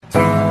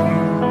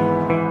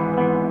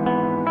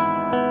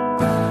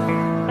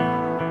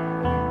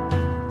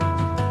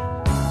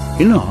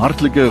En 'n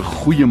hartlike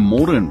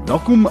goeiemôre en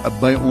welkom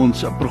by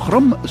ons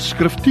program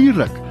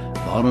Skriftuurlik,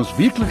 waar ons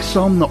weekliks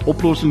saam na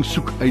oplossings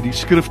soek uit die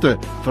skrifte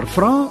vir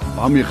vrae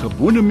waarmee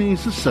gewone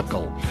mense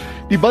sukkel.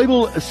 Die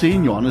Bybel sê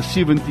in Johannes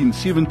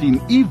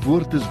 17:17, U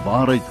woord is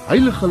waarheid,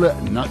 heilig hulle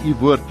na U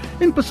woord.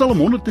 En Psalm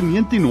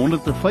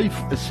 119:105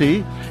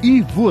 sê,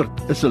 U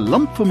woord is 'n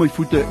lamp vir my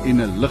voete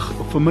en 'n lig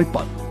vir my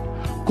pad.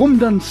 Kom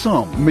dan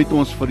saam met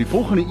ons vir die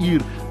volgende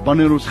uur,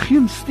 wanneer ons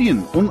geen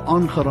steen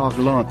onaangeraak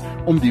laat,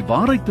 om die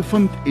waarheid te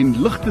vind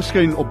en lig te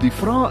skyn op die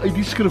vrae uit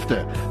die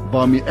skrifte,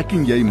 waarmee ek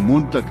en jy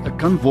moontlik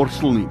kan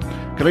worstel nie.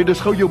 Kry dus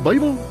gou jou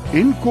Bybel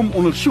en kom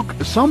ondersoek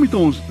saam met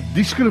ons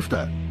die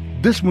skrifte.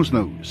 Dis mos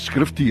nou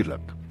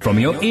skriftuurlik. From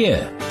your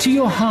ear to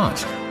your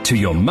heart, to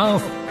your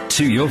mouth,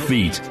 to your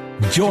feet.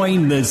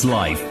 Join this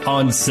life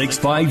on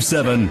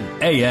 657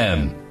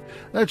 AM.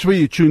 That's where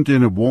you tuned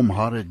in. A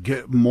warm-hearted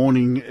good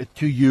morning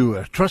to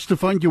you. Trust to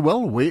find you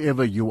well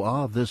wherever you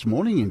are this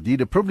morning.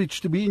 Indeed, a privilege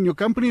to be in your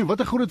company. En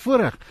wat 'n groot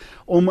voorreg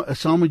om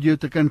saam met jou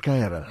te kan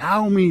kuier.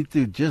 Allow me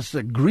to just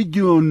greet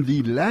you on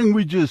the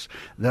languages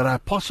that I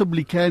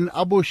possibly can.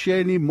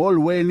 Abosheni,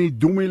 Molweni,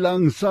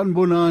 Dumilang,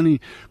 Sanbonani,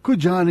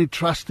 Kujani.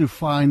 Trust to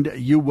find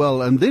you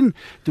well. And then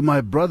to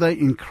my brother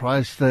in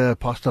Christ,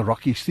 Pastor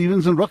Rocky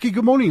Stevens. And Rocky,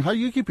 good morning. How are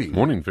you keeping?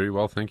 Morning, very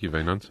well, thank you,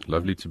 Wynand.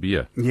 Lovely to be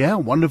here. Yeah,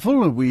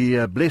 wonderful.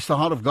 We bless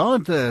the heart of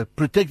God,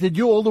 protected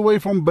you all the way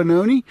from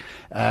Benoni,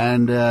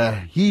 and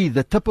he,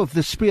 the tip of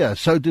the spear,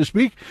 so to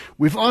speak.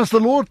 We've asked the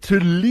Lord to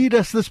lead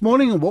us this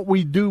morning, and what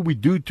we do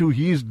to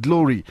His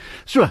glory.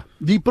 So,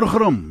 die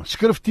program,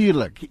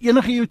 skriftuurlik,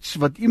 enige iets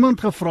wat iemand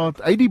gevra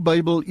het uit die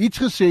Bybel, iets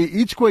gesê,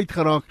 iets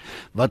kwytgeraak,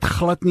 wat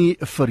glad nie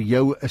vir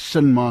jou 'n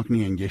sin maak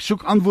nie, en jy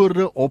soek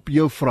antwoorde op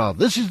jou vrae.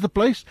 This is the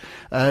place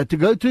to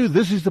go to,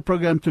 this is the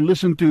program to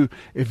listen to,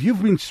 if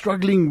you've been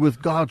struggling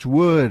with God's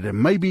word,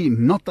 and maybe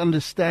not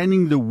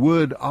understanding the word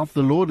of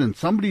the Lord, and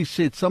somebody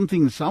said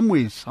something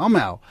somewhere,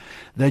 somehow,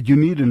 that you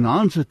need an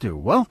answer to.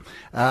 Well,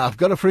 I've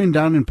got a friend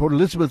down in Port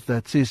Elizabeth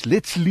that says,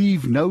 let's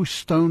leave no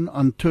stone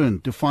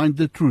unturned to find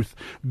the truth.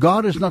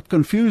 God is not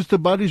confused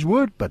about His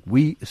word, but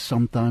we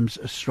sometimes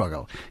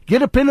struggle.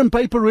 Get a pen and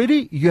paper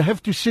ready. You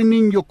have to send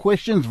in your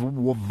questions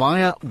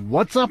via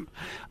WhatsApp,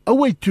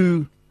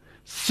 082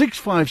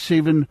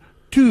 657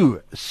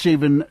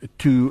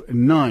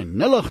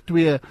 2729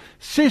 082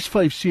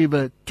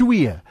 657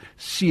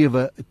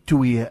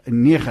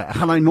 2729. Ek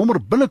gaan hy nommer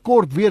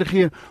binnekort weer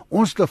gee.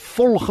 Ons te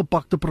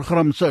volgepakte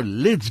program, so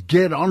let's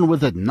get on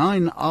with it.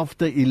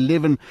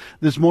 9:11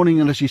 this morning,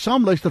 en as jy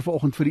saam luister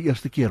vanoggend vir die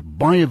eerste keer,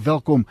 baie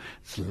welkom.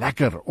 Dit's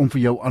lekker om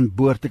vir jou aan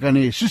boord te kan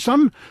hê.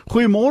 Susan,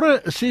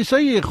 goeiemôre, sê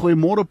sy.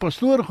 Goeiemôre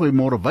pastoor,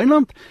 goeiemôre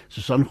Wynand.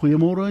 Susan,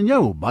 goeiemôre aan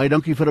jou. Baie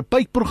dankie vir 'n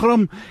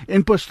pypprogram.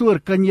 En pastoor,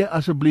 kan jy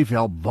asseblief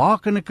help? Waar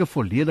kan ek 'n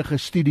volledige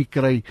studie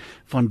kry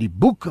van die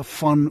boek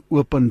van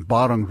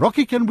Openbaring?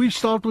 Rocky, can we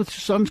start with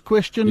Susan's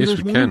question Yes,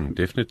 this we morning? can,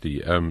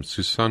 definitely.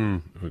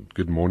 Susan,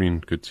 good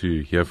morning, good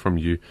to hear from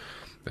you.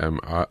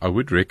 I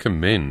would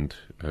recommend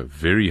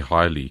very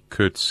highly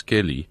Kurt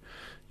Skelly.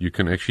 You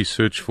can actually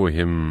search for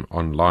him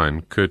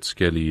online. Kurt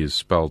Skelly is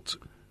spelled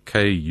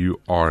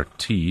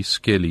K-U-R-T,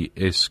 Skelly,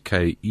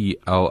 SKELLY.com,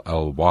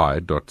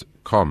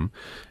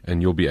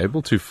 and you'll be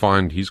able to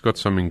find, he's got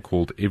something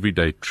called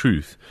Everyday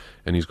Truth,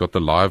 and he's got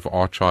the live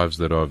archives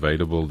that are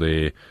available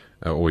there,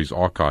 or his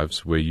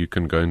archives, where you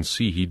can go and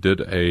see. He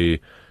did a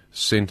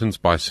sentence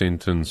by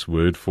sentence,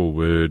 word for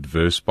word,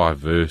 verse by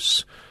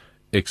verse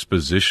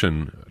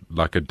exposition,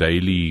 like a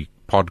daily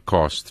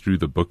podcast through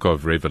the book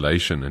of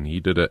Revelation, and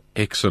he did an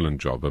excellent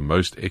job, a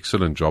most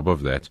excellent job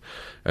of that.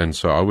 And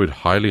so I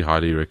would highly,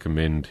 highly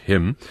recommend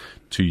him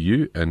to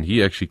you. And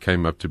he actually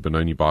came up to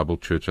Benoni Bible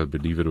Church, I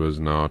believe it was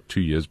now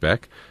 2 years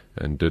back,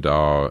 and did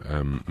our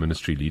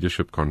ministry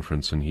leadership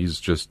conference, and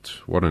he's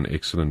just, what an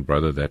excellent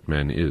brother that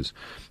man is.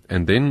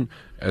 And then,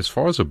 as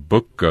far as a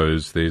book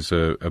goes, there's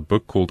a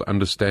book called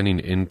Understanding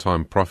End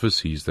Time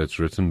Prophecies that's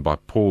written by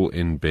Paul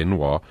N.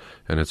 Benoit,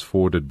 and it's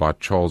forwarded by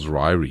Charles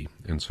Ryrie.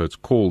 And so it's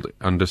called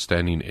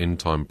Understanding End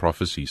Time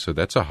Prophecy. So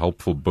that's a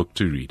helpful book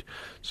to read.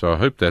 So I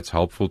hope that's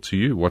helpful to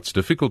you. What's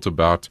difficult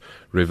about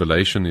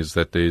Revelation is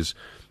that there's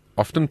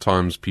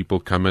oftentimes people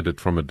come at it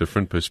from a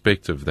different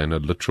perspective than a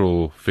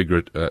literal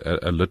figure,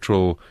 a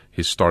literal,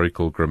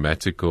 historical,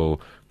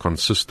 grammatical,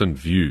 consistent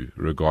view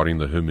regarding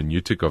the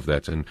hermeneutic of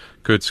that. And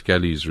Kurt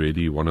Skelly is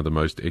really one of the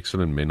most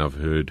excellent men I've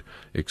heard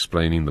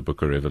explaining the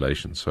book of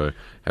Revelation. So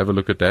have a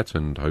look at that,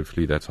 and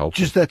hopefully that's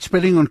helpful. Just that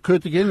spelling on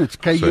Kurt again, it's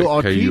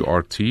K-U-R-T? So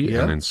K-U-R-T,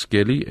 yeah. And then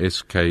Skelly,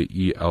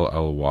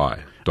 SKELLY.com.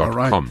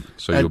 Right.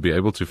 So you'll be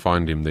able to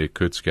find him there,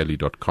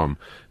 kurtskelly.com,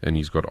 and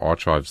he's got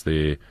archives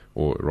there,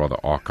 or rather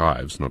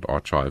archives, not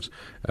archives,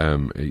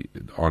 and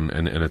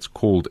it's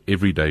called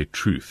Everyday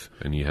Truth,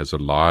 and he has a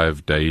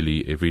live,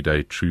 daily,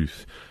 Everyday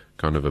Truth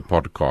kind of a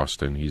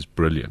podcast, and he's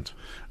brilliant.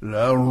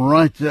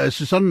 Right,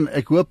 Susan,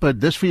 ek hoop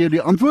dis vir jou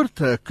die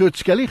antwoord. Kurt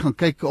Skelly gaan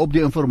kyk op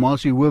die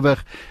informasie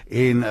hoofweg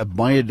en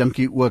baie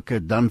dankie ook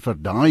dan vir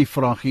daai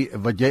vraagie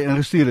wat jy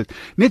ingestuur het.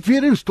 Net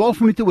weer eens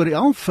 12 minute oor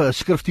 11,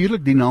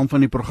 skriftuurlik die naam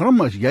van die program.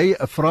 As jy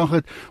 'n vraag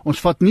het,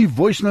 ons vat nie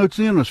voice notes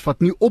nie en ons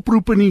vat nie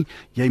oproepe nie.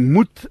 Jy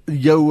moet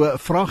jou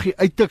vraagie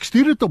uittik,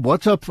 stuur dit op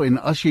WhatsApp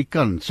en as jy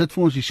kan, sit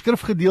vir ons die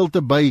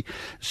skrifgedeelte by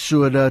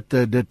sodat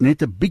dit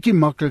net 'n bietjie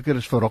makliker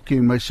is vir Rocky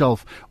en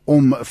myself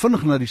om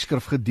vinnig na die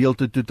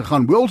skrifgedeelte toe te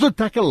gaan. We also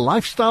tackle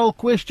lifestyle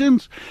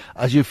questions.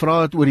 As jy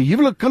vra het oor die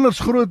huwelik, kinders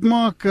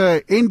grootmaak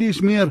en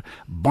dis meer,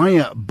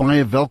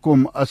 baie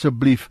welkom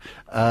asseblief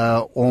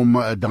om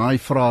daai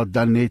vraag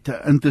dan net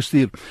in te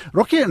stuur.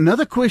 Rocky,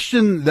 another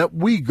question that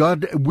we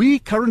got, we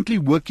currently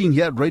working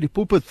here at Radio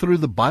Pulpit through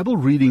the Bible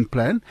reading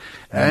plan,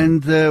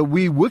 and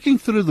we're working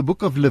through the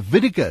book of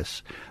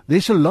Leviticus.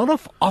 There's a lot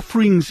of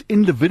offerings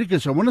in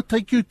Leviticus. I want to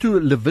take you to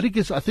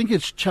Leviticus, I think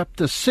it's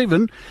chapter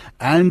 7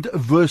 and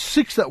verse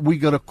 6 that we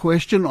got a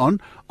question on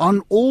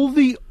all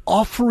the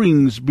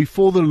offerings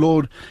before the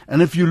Lord.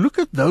 And if you look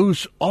at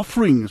those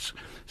offerings,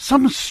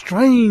 some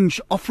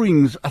strange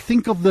offerings, I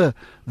think of the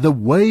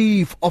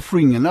wave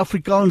offering, in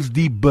Afrikaans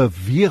die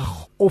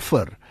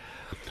beweegoffer.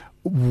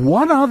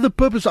 What are the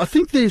purpose? I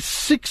think there's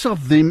 6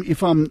 of them,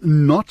 if I'm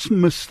not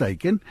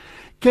mistaken.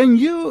 Can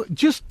you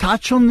just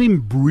touch on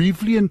them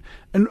briefly and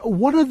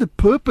what are the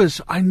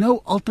purpose? I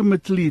know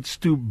ultimately it's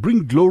to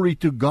bring glory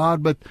to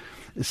God, but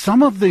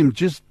some of them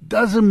just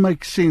doesn't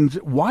make sense.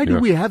 Why do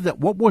we have that?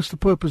 What was the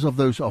purpose of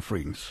those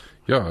offerings?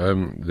 Yeah,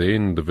 there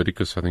in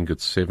Leviticus, I think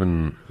it's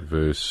 7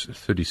 verse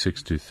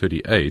 36 to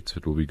 38.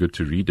 It will be good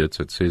to read it.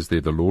 It says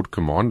there, the Lord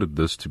commanded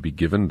this to be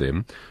given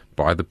them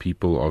by the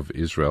people of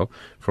Israel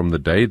from the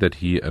day that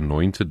he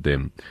anointed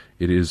them.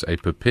 It is a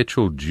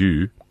perpetual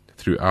due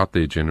throughout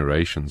their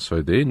generations.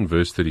 So there in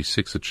verse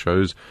 36 it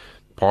shows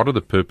part of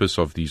the purpose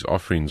of these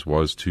offerings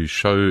was to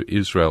show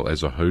Israel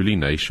as a holy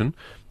nation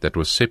that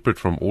was separate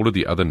from all of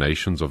the other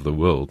nations of the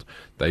world.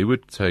 They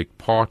would take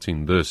part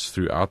in this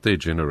throughout their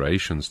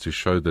generations to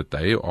show that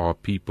they are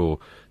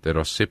people that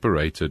are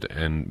separated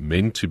and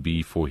meant to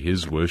be for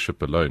his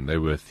worship alone. They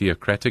were a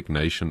theocratic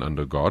nation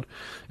under God.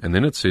 And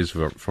then it says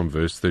from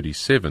verse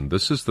 37,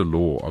 this is the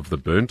law of the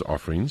burnt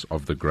offerings,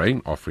 of the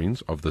grain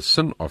offerings, of the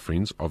sin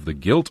offerings, of the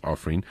guilt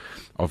offering,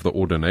 of the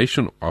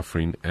ordination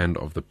offering, and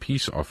of the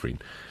peace offering.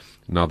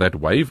 Now that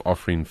wave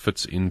offering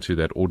fits into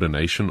that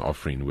ordination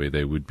offering where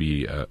there would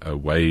be a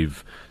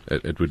wave.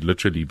 It would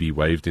literally be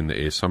waved in the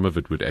air. Some of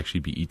it would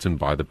actually be eaten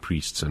by the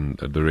priests and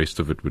the rest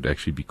of it would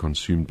actually be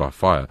consumed by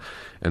fire.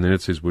 And then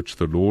it says, which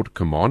the Lord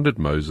commanded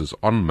Moses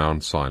on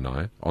Mount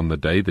Sinai on the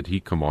day that he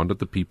commanded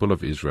the people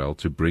of Israel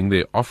to bring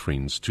their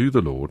offerings to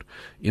the Lord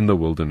in the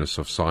wilderness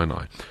of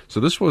Sinai.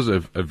 So this was a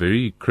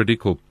very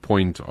critical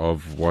point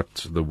of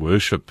what the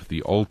worship,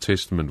 the Old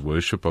Testament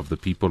worship of the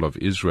people of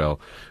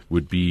Israel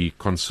would be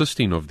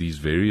consisting of these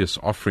various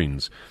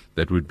offerings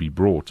that would be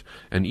brought,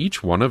 and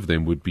each one of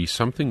them would be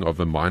something of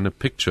a minor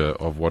picture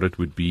of what it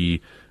would be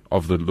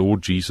of the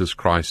Lord Jesus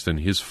Christ and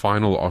his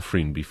final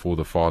offering before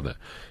the Father.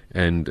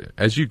 And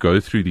as you go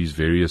through these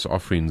various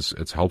offerings,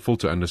 it's helpful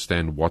to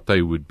understand what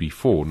they would be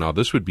for. Now,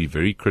 this would be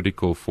very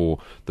critical for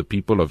the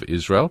people of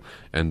Israel,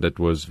 and that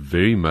was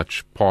very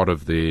much part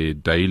of their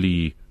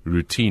daily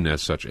routine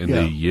as such, and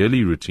their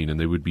yearly routine, and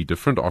there would be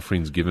different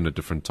offerings given at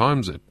different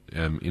times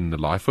in the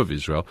life of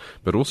Israel,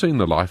 but also in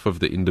the life of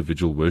the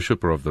individual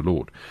worshipper of the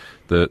Lord.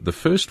 The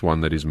first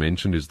one that is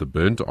mentioned is the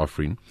burnt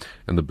offering,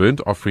 and the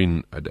burnt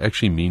offering, it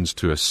actually means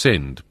to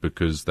ascend,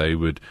 because they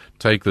would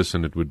take this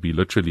and it would be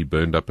literally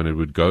burned up and it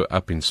would go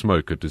up in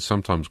smoke. It is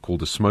sometimes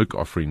called a smoke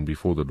offering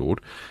before the Lord,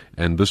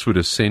 and this would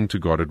ascend to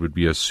God. It would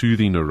be a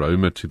soothing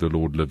aroma to the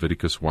Lord,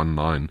 Leviticus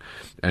 1:9.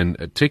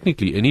 And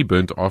technically any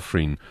burnt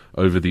offering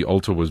over the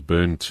altar was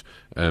burnt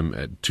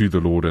to the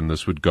Lord, and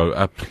this would go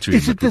up to him,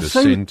 it would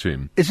ascend to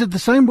him. Is it the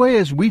same way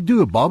as we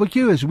do a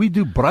barbecue, as we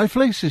do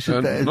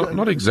braaivleis?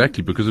 Not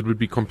exactly, because it would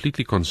be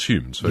completely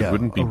consumed, so it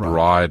wouldn't be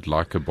dried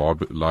like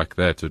like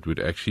that. It would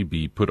actually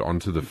be put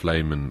onto the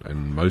flame,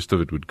 and most of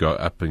it would go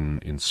up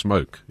in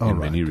smoke in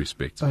many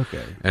respects.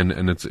 Okay.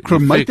 And it's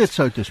cremated,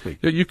 so to speak.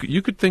 Yeah,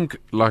 you could think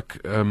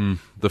like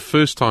the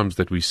first times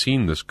that we've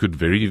seen this could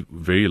very,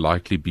 very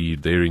likely be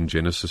there in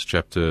Genesis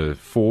chapter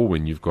 4,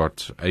 when you've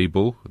got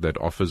Abel that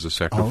offers a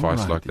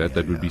sacrifice like that.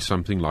 That would be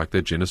something like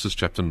that. Genesis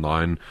chapter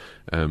 9,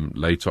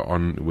 later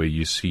on, where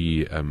you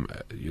see,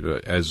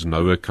 as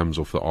Noah comes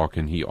off the ark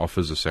and he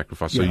offers a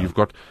sacrifice. So you've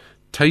got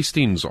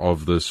tastings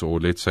of this, or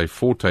let's say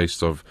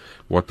foretastes of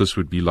what this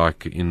would be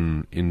like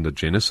in the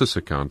Genesis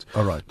account.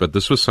 All right. But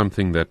this was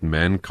something that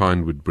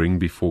mankind would bring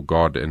before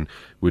God, and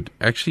would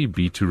actually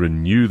be to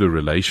renew the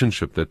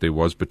relationship that there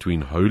was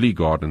between holy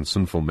God and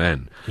sinful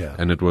man. Yeah.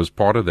 And it was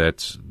part of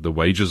that, the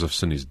wages of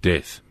sin is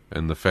death.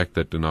 and the fact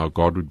that now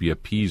God would be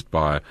appeased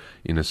by,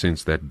 in a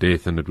sense, that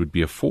death, and it would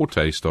be a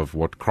foretaste of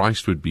what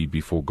Christ would be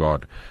before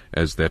God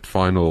as that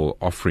final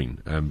offering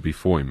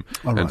before Him.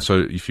 All right. And so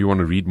if you want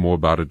to read more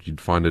about it,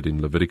 you'd find it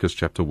in Leviticus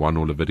chapter 1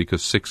 or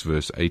Leviticus 6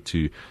 verse 8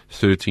 to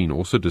 13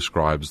 also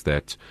describes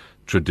that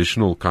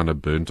traditional kind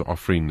of burnt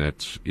offering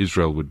that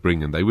Israel would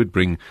bring. And they would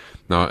bring,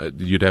 now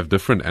you'd have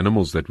different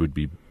animals that would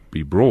be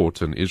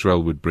brought, and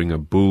Israel would bring a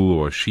bull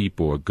or a sheep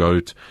or a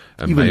goat,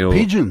 Even male,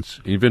 pigeons.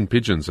 even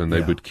pigeons, and they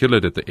Yeah. would kill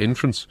it at the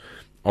entrance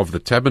of the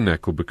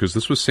tabernacle, because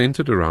this was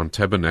centered around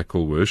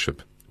tabernacle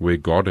worship, where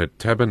God had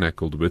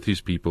tabernacled with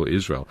His people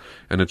Israel,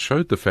 and it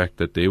showed the fact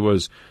that there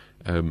was,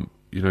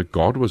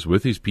 God was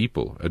with His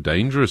people, a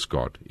dangerous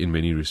God in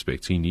many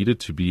respects. He needed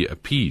to be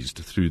appeased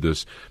through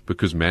this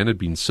because man had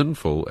been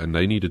sinful, and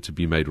they needed to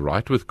be made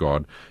right with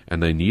God,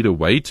 and they need a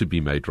way to be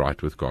made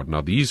right with God.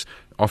 Now these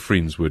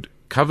offerings would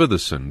cover the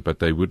sin, but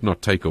they would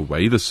not take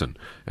away the sin.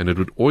 And it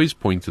would always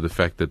point to the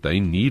fact that they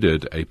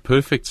needed a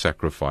perfect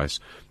sacrifice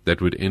that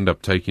would end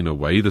up taking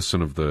away the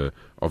sin of the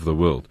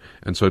world.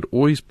 And so it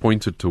always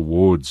pointed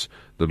towards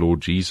the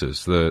Lord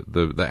Jesus.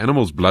 The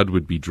animal's blood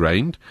would be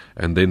drained,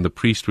 and then the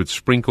priest would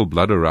sprinkle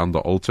blood around the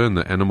altar, and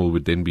the animal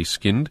would then be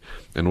skinned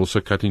and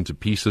also cut into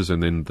pieces,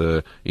 and then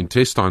the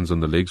intestines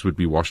and the legs would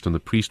be washed, and the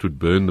priest would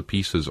burn the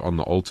pieces on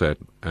the altar,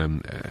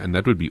 and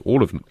that would be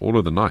all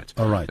of the night.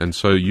 All right. And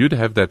so you'd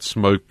have that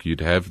smoke,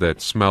 you'd have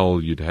that smell,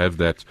 you'd have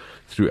that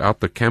throughout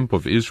the camp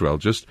of Israel,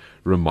 just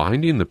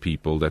reminding the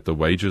people that the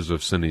wages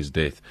of sin is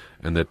death,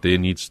 and that they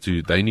need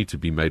to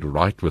be made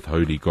right with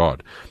holy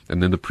God.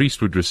 And then the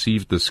priest would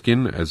receive the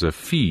skin as a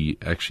fee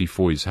actually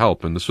for his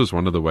help. And this was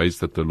one of the ways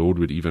that the Lord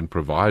would even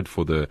provide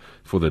for the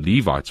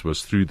Levites,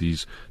 was through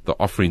the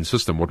offering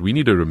system. What we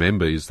need to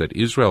remember is that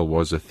Israel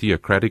was a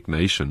theocratic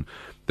nation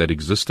that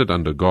existed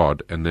under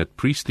God, and that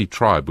priestly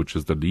tribe, which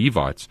is the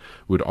Levites,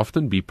 would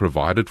often be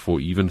provided for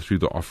even through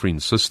the offering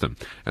system,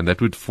 and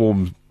that would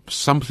form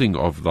something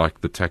of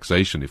like the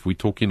taxation. If we're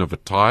talking of a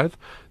tithe,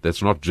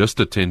 that's not just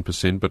a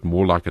 10%, but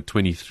more like a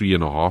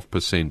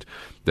 23.5%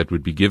 that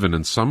would be given.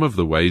 And some of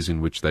the ways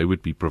in which they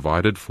would be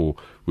provided for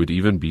would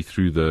even be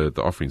through the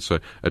offering. So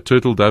a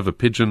turtle dove, a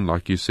pigeon,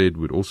 like you said,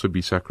 would also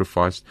be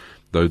sacrificed,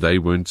 though they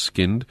weren't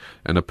skinned.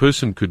 And a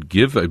person could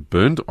give a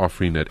burnt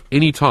offering at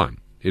any time.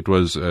 It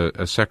was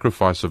a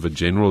sacrifice of a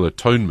general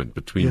atonement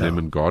between them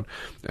and God,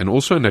 and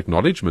also an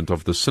acknowledgement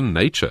of the sin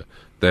nature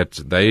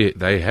that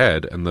they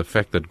had, and the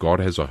fact that God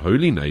has a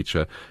holy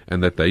nature,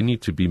 and that they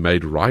need to be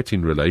made right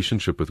in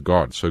relationship with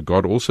God. So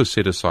God also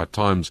set aside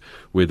times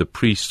where the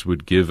priests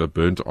would give a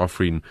burnt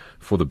offering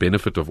for the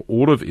benefit of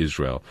all of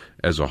Israel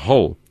as a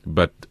whole,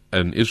 but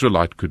an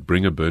Israelite could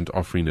bring a burnt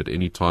offering at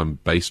any time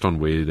based on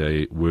where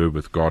they were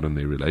with God and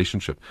their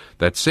relationship.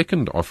 That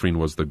second offering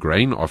was the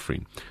grain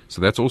offering.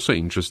 So that's also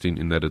interesting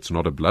in that it's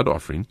not a blood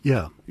offering.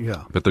 Yeah.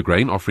 But the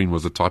grain offering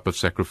was a type of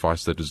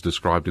sacrifice that is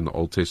described in the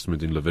Old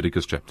Testament in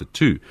Leviticus chapter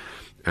 2,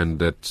 and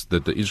that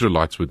the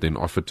Israelites would then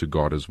offer to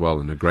God as well.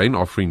 And a grain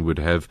offering would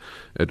have,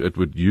 it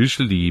would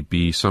usually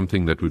be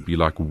something that would be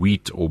like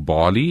wheat or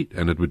barley,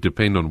 and it would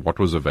depend on what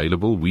was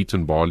available. Wheat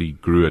and barley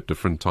grew at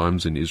different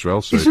times in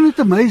Israel. So Isn't it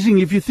amazing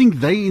if you think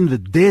they in the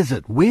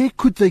desert, where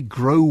could they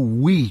grow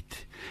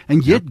wheat?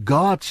 And yet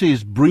God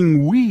says,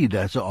 bring wheat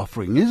as an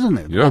offering, isn't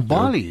it? Or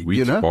barley,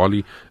 wheat,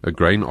 barley, a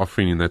grain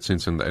offering in that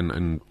sense,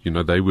 and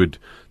they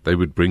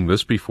would bring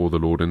this before the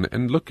Lord.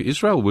 And look,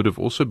 Israel would have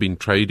also been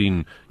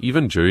trading,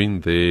 even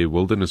during their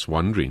wilderness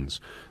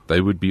wanderings.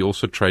 They would be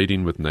also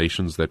trading with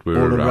nations that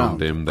were around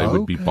them. They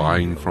would be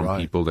buying from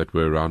people that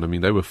were around. I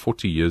mean, they were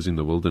 40 years in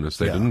the wilderness.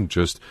 They didn't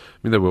just,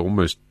 they were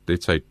almost,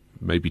 let's say,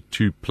 maybe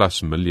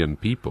 2+ million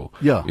people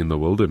in the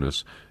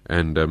wilderness.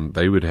 And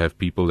they would have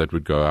people that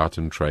would go out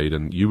and trade,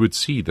 and you would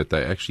see that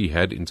they actually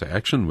had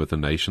interaction with the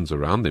nations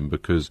around them,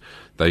 because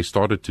they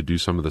started to do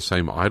some of the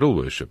same idol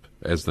worship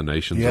as the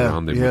nations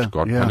around them, which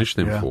God punished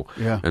them for.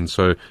 And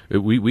so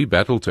we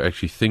battle to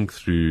actually think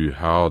through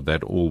how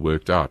that all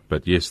worked out.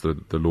 But yes, the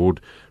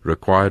Lord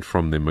required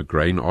from them a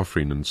grain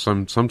offering, and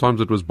sometimes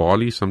it was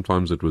barley,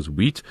 sometimes it was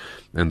wheat,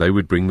 and they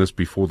would bring this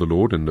before the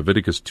Lord. In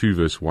Leviticus 2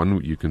 verse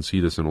 1, you can see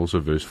this, and also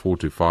verse 4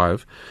 to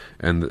 5.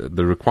 And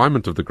the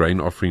requirement of the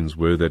grain offerings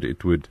were that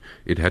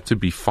it had to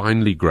be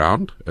finely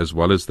ground, as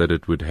well as that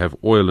it would have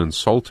oil and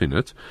salt in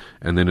it,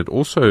 and then it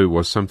also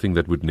was something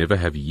that would never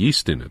have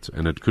yeast in it,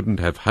 and it couldn't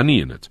have honey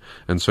in it.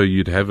 And so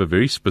you'd have a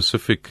very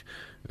specific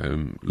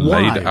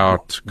laid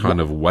out kind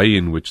of way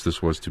in which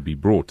this was to be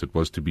brought. It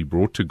was to be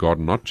brought to God,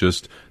 not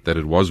just that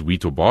it was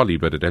wheat or barley,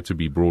 but it had to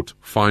be brought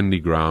finely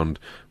ground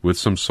with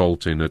some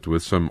salt in it,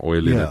 with some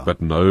oil in it,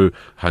 but no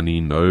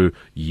honey, no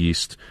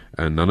yeast.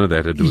 and none of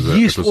that. It was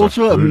Yes, it was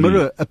also a holy,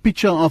 mirror, a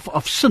picture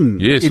of sin.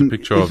 Yes, a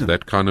picture of isn't it?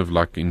 that kind of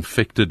like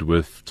infected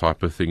with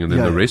type of thing. And then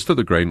Yeah, the yeah. rest of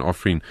the grain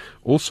offering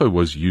also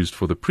was used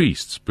for the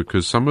priests,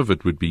 because some of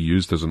it would be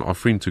used as an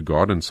offering to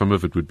God and some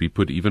of it would be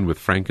put even with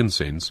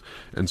frankincense.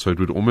 And so it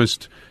would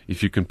almost,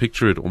 if you can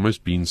picture it,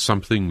 almost being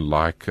something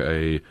like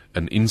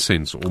an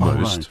incense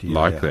almost, right, yeah,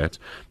 like yeah. that.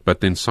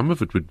 But then some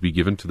of it would be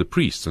given to the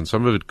priests, and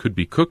some of it could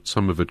be cooked,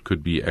 some of it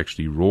could be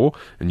actually raw.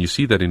 And you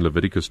see that in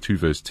Leviticus 2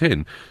 verse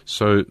 10.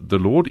 So the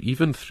Lord,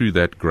 even through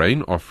that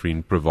grain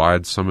offering,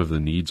 provides some of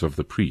the needs of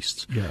the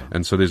priests. Yeah.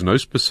 And so there's no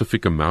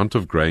specific amount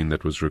of grain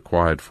that was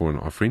required for an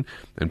offering,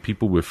 and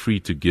people were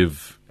free to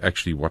give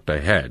actually what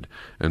they had.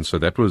 And so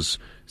that was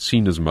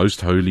seen as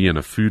most holy and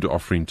a food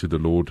offering to the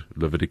Lord,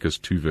 Leviticus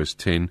 2 verse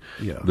 10.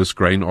 Yeah. This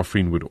grain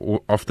offering would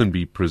often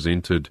be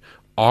presented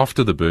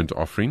after the burnt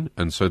offering,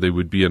 and so there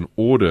would be an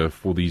order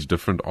for these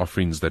different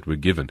offerings that were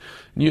given.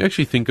 And you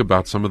actually think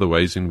about some of the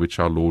ways in which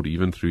our Lord,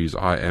 even through his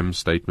I am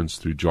statements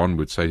through John,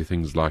 would say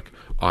things like,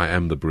 I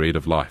am the bread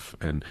of life.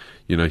 And,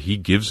 he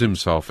gives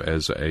himself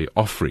as a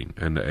offering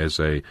and as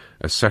a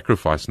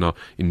sacrifice. Now,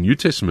 in New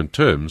Testament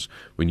terms,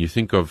 when you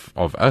think of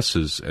us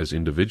as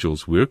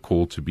individuals, we're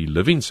called to be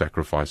living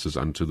sacrifices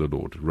unto the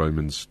Lord,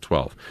 Romans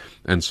 12.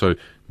 And so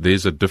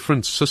there's a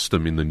different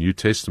system in the New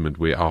Testament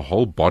where our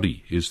whole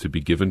body is to be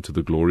given to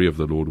the glory of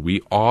the Lord.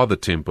 We are the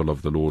temple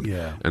of the Lord.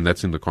 Yeah. And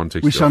that's in the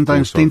context We of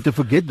sometimes course, tend to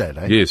forget that,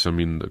 eh? Yes, I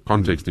mean, the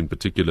context in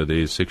particular there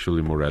is sexual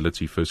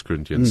immorality, 1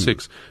 Corinthians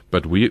 6.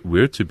 But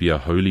we're to be a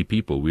holy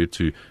people. We're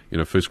to,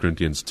 1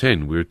 Corinthians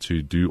 10, we're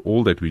to do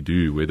all that we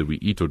do, whether we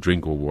eat or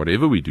drink or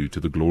whatever we do,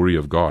 to the glory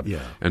of God.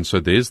 Yeah. And so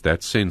there's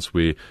that sense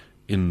where,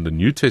 in the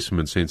New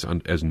Testament sense,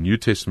 as New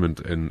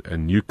Testament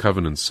and New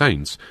Covenant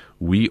saints,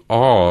 we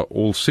are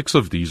all six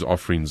of these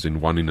offerings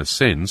in one, in a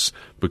sense,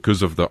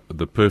 because of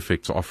the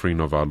perfect offering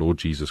of our Lord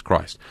Jesus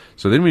Christ.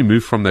 So then we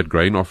move from that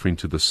grain offering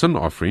to the sin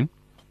offering.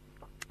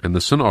 And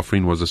the sin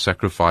offering was a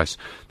sacrifice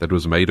that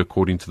was made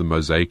according to the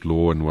Mosaic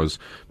law and was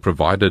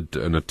provided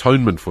an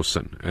atonement for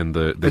sin. And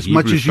the As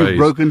Hebrew much as you've phrase,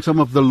 broken some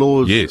of the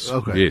laws. yes,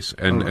 Okay. yes,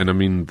 and I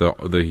mean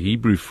the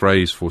Hebrew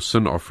phrase for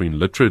sin offering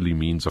literally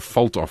means a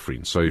fault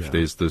offering. So if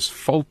there's this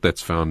fault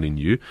that's found in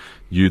you,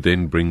 you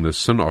then bring the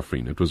sin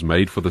offering. It was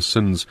made for the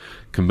sins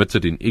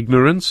committed in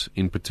ignorance,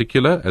 in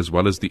particular, as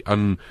well as the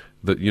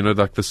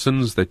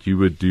sins that you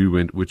would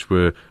do which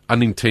were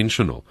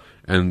unintentional.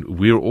 And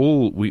we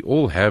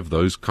all have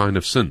those kind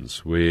of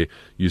sins where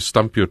you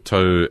stump your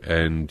toe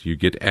and you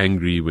get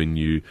angry when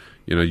you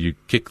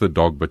kick the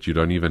dog, but you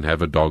don't even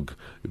have a dog.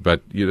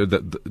 But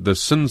the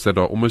sins that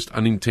are almost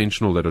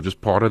unintentional, that are just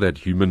part of that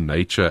human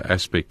nature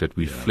aspect, that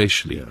we're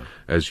fleshly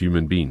as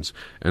human beings.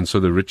 And so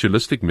the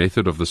ritualistic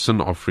method of the sin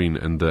offering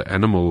and the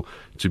animal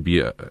to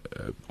be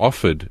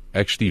offered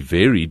actually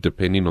varied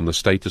depending on the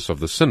status of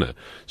the sinner.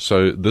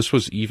 So this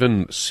was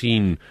even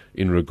seen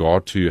in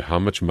regard to how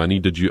much money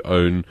did you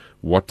own,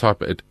 what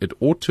type it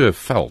ought to have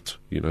felt,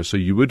 so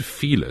you would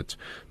feel it.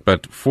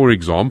 But for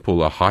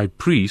example, a high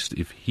priest,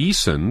 if he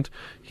sinned,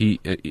 he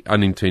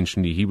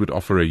unintentionally, he would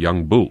offer a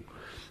young bull.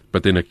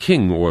 But then a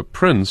king or a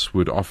prince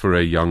would offer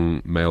a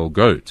young male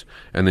goat.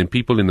 And then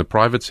people in the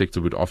private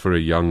sector would offer a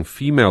young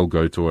female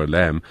goat or a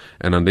lamb.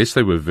 And unless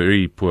they were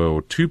very poor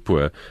or too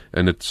poor,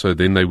 so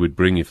then they would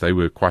bring, if they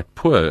were quite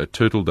poor,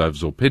 turtle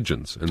doves or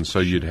pigeons. And so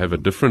you'd have a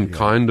different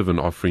kind of an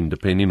offering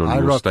depending on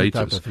your Hierarchy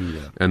type status. of thing,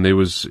 yeah. And there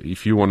was,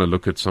 if you want to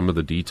look at some of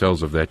the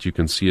details of that, you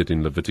can see it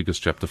in Leviticus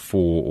chapter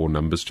 4 or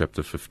Numbers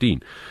chapter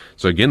 15.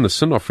 So again, the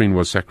sin offering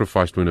was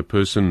sacrificed when a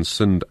person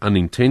sinned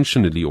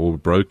unintentionally or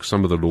broke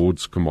some of the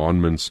Lord's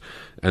commandments,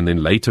 and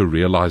then later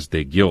realized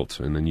their guilt.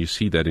 And then you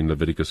see that in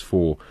Leviticus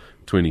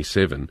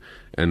 4:27.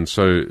 And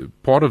so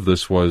part of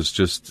this was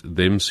just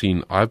them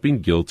seeing, I've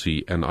been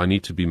guilty and I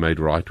need to be made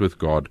right with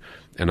God,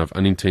 and I've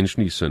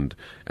unintentionally sinned.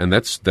 And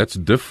that's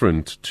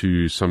different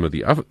to some of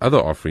the other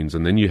offerings.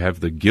 And then you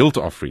have the guilt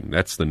offering.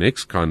 That's the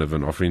next kind of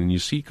an offering. And you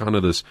see kind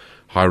of this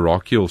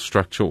hierarchical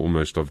structure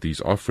almost of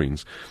these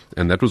offerings.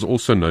 And that was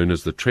also known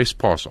as the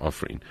trespass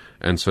offering.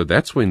 And so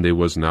that's when there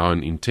was now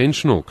an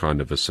intentional kind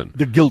of a sin.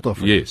 The guilt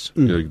offering. Yes,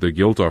 the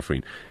guilt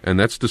offering. And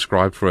that's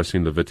described for us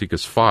in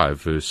Leviticus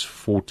 5, verse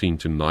 14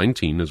 to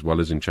 19, as well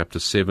as in chapter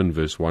 7,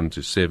 verse 1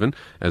 to 7,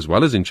 as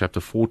well as in chapter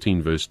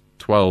 14, verse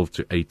 12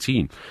 to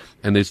 18.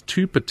 And there's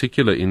two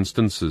particular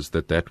instances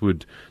that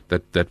would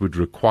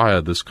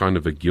require this kind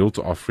of a guilt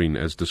offering,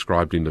 as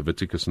described in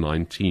Leviticus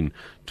 19,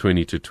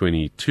 20 to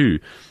 22.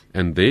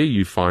 And there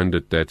you find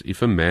it that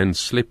if a man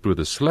slept with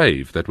a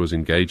slave that was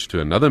engaged to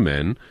another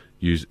man,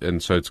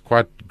 and so it's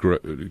quite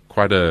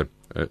a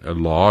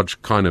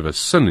large kind of a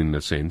sin in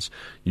a sense,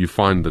 you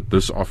find that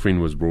this offering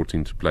was brought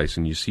into place.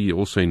 And you see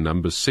also in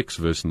Numbers 6,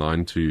 verse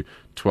 9 to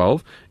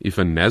 12, if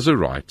a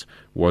Nazirite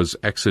was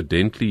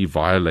accidentally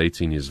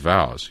violating his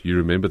vows. You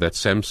remember that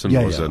Samson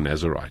was a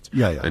Nazirite.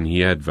 And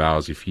he had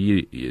vows. If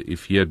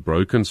he had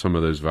broken some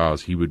of those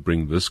vows, he would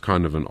bring this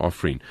kind of an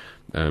offering.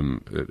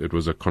 It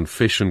was a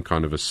confession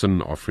kind of a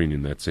sin offering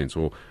in that sense,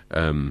 or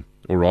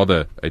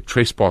rather a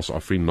trespass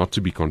offering, not to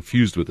be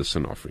confused with a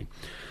sin offering.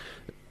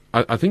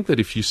 I think that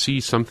if you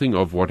see something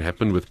of what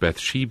happened with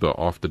Bathsheba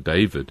after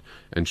David,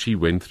 and she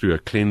went through a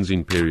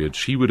cleansing period,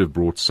 she would have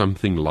brought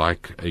something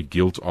like a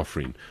guilt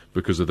offering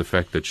because of the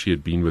fact that she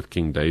had been with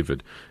King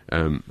David.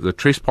 The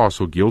trespass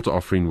or guilt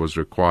offering was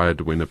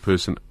required when a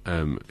person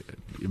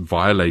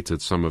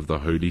violated some of the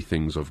holy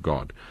things of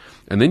God.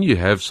 And then you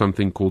have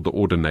something called the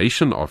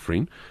ordination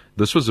offering.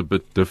 This was a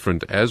bit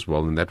different as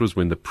well, and that was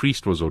when the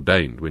priest was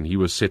ordained, when he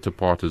was set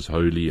apart as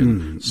holy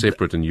and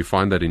separate, and you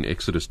find that in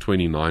Exodus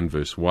 29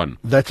 verse 1.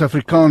 That's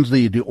Afrikaans.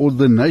 The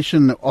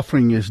ordination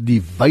offering is die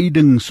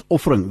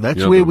wydingsoffering.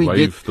 That's where we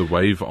get the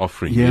wave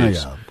offering.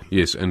 Yeah.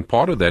 Yes, and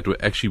part of that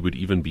actually would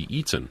even be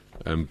eaten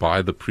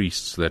by the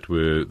priests that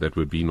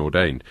were being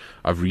ordained.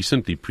 I've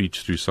recently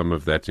preached through some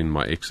of that in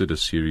my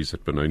Exodus series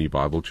at Benoni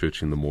Bible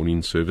Church in the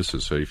morning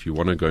services. So if you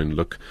want to go and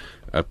look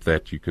up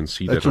that, you can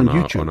see that on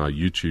our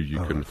YouTube.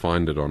 You can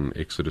find it on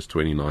Exodus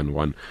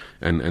 29:1,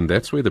 and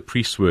that's where the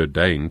priests were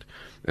ordained.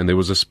 And there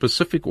was a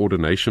specific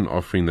ordination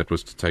offering that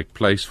was to take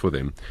place for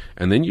them.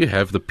 And then you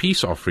have the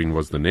peace offering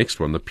was the next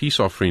one. The peace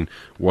offering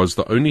was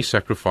the only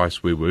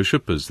sacrifice where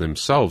worshippers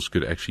themselves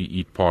could actually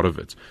eat part of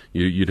it.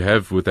 You'd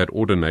have, with that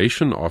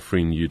ordination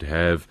offering, you'd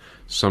have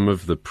some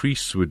of the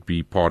priests would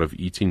be part of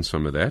eating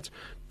some of that.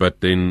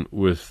 But then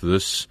with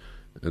this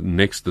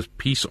next, the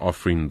peace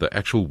offering, the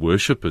actual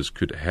worshippers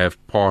could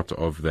have part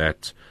of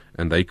that,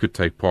 and they could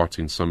take part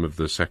in some of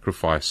the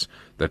sacrifice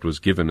that was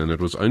given. And it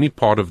was only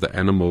part of the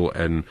animal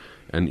and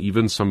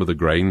even some of the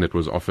grain that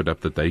was offered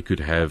up that they could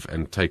have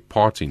and take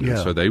part in. Yeah. And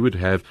so they would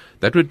have,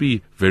 that would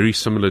be very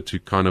similar to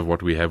kind of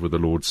what we have with the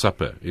Lord's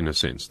Supper, in a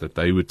sense, that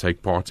they would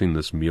take part in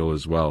this meal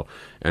as well.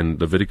 And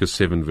Leviticus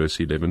 7 verse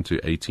 11 to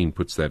 18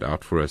 puts that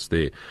out for us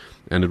there.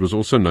 And it was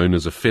also known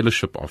as a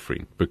fellowship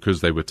offering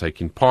because they were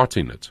taking part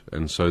in it.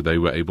 And so they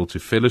were able to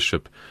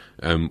fellowship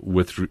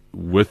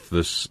with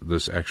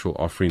this actual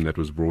offering that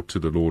was brought to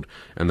the Lord,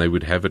 and they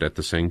would have it at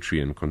the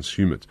sanctuary and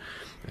consume it.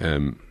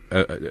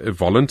 A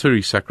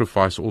voluntary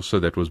sacrifice also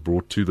that was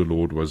brought to the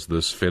Lord was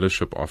this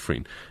fellowship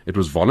offering. It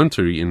was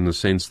voluntary in the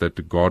sense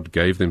that God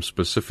gave them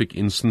specific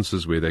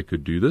instances where they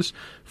could do this.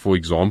 For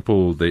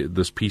example,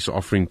 this peace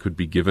offering could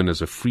be given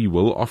as a free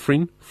will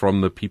offering from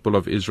the people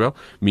of Israel,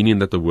 meaning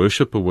that the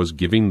worshipper was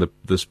giving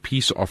this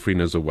peace offering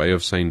as a way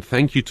of saying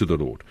thank you to the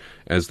Lord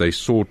as they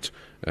sought,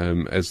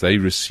 as they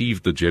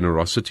received the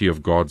generosity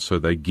of God. So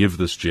they give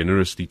this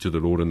generously to the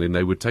Lord, and then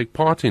they would take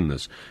part in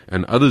this,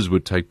 and others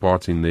would take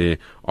part in their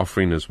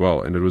offering as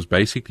well. And it was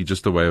basically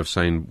just a way of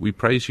saying, we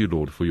praise you,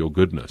 Lord, for your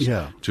goodness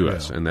to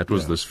us. And that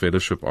was this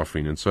fellowship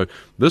offering. And so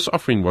this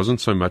offering wasn't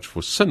so much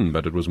for sin,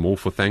 but it was more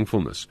for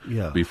thankfulness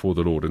before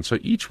the Lord. And so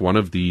each one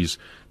of these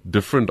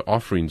different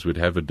offerings would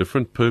have a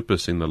different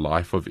purpose in the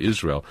life of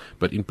Israel,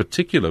 but in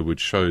particular would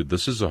show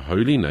this is a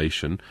holy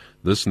nation.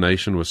 This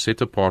nation was set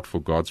apart for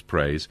God's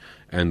praise,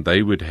 and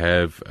they would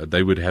have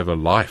a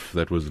life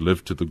that was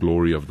lived to the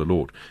glory of the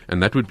Lord.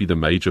 And that would be the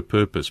major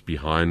purpose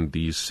behind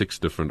these 6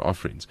 different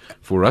offerings.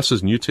 For us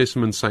as New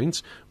Testament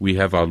saints, we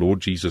have our Lord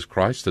Jesus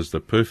Christ as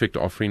the perfect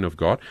offering of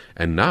God,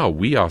 and now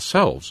we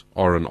ourselves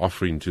are an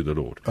offering to the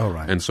Lord. All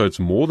right. And so it's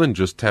more than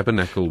just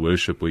tabernacle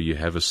worship where you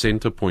have a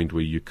center point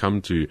where you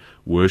come to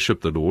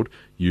worship the Lord.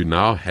 You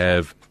now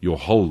have your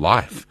whole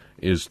life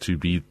is to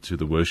be to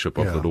the worship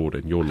of the Lord,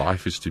 and your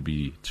life is to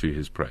be to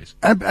His praise.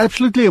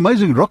 Absolutely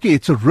amazing, Rocky.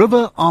 It's a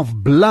river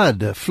of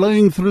blood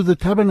flowing through the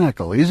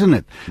tabernacle, isn't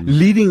it?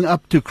 Leading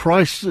up to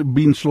Christ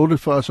being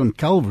slaughtered for us on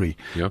Calvary.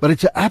 Yep. But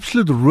it's an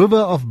absolute river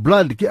of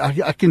blood.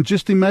 I can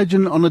just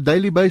imagine on a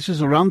daily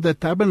basis around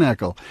that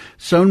tabernacle,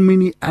 so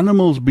many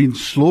animals being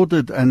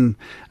slaughtered, and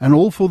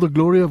all for the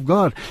glory of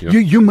God. Yep.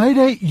 You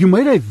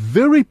made a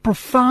very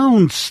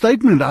profound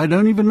statement. I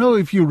don't even know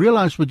if you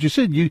realize what you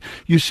said. You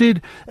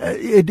said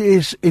it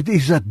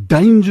is a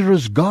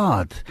dangerous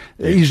God.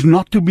 He's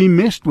not to be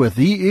messed with.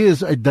 He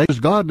is a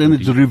dangerous God, and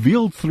it's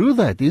revealed through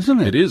that,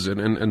 isn't it? It is,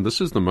 and this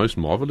is the most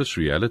marvelous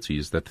reality,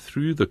 is that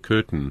through the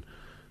curtain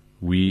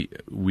we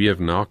have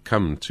now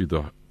come to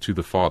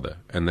the Father,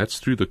 and that's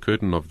through the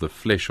curtain of the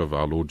flesh of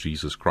our Lord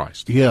Jesus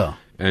Christ. Yeah.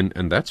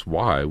 And that's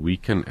why we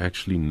can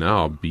actually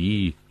now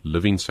be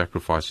living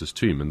sacrifices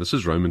to Him. And this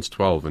is Romans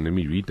 12, and let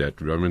me read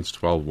that. Romans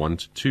 12,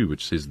 1-2,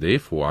 which says,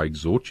 "Therefore I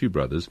exhort you,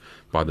 brothers,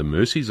 by the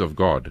mercies of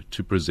God,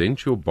 to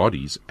present your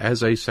bodies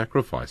as a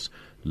sacrifice,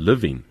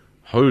 living,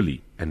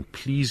 holy, and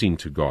pleasing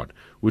to God,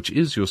 which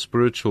is your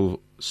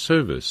spiritual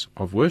service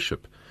of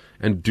worship.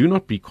 And do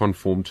not be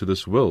conformed to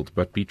this world,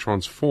 but be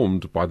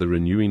transformed by the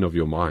renewing of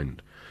your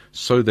mind,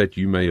 so that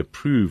you may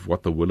approve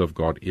what the will of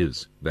God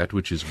is, that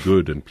which is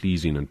good and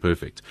pleasing and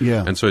perfect."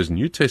 Yeah. And so as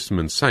New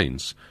Testament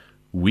saints,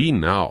 we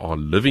now are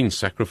living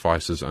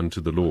sacrifices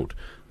unto the Lord.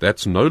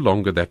 That's no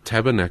longer that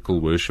tabernacle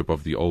worship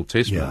of the Old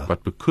Testament,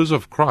 but because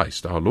of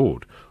Christ our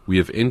Lord, we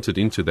have entered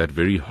into that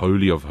very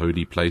holy of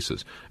holy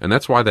places. And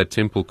that's why that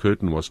temple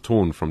curtain was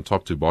torn from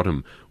top to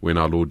bottom when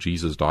our Lord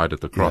Jesus died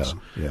at the cross,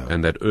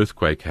 and that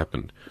earthquake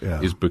happened,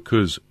 is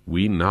because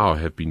we now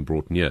have been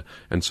brought near.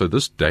 And so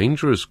this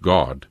dangerous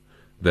God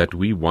that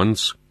we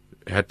once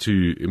had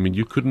to, I mean,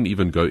 you couldn't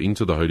even go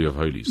into the Holy of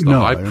Holies. The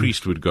No. high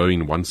priest would go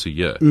in once a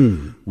year.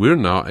 We're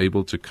now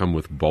able to come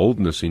with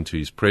boldness into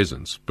his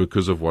presence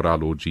because of what our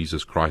Lord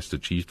Jesus Christ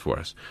achieved for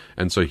us.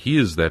 And so he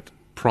is that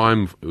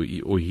prime,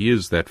 or he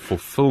is that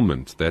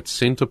fulfillment, that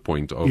center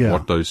point of Yeah.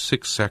 what those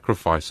 6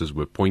 sacrifices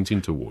were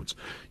pointing towards.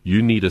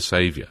 You need a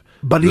Savior.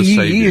 But The he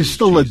Savior is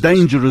still a Jesus.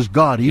 dangerous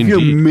God. If you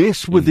Indeed.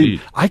 mess with him,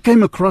 Indeed. I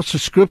came across a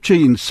scripture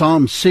in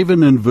Psalm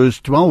 7 and verse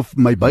 12.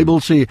 My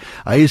Bybel sê,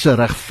 hy is 'n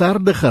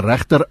regverdige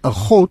regter, 'n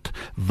God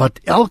wat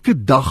elke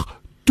dag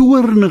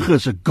toornig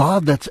is, a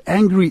God that's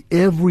angry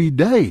every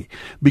day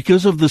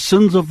because of the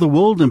sins of the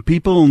world and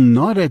people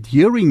not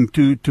adhering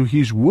to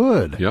his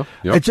word. Yeah,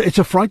 yeah. It's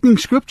a frightening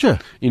scripture.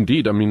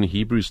 Indeed, I mean,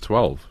 Hebrews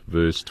 12,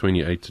 verse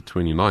 28 to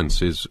 29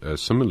 says a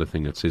similar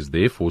thing. It says,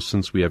 "Therefore,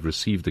 since we have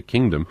received a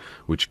kingdom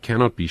which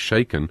cannot be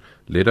shaken,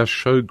 let us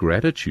show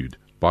gratitude,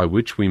 by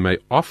which we may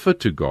offer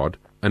to God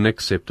an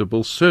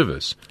acceptable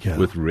service, Yeah.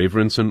 with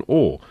reverence and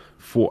awe,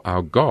 for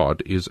our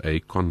God is a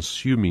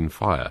consuming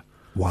fire."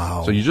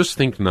 Wow. So you just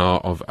think now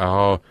of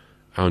our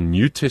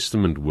New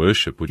Testament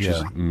worship, which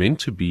is Yeah. meant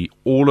to be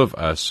all of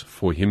us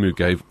for him who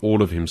gave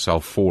all of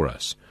himself for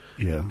us.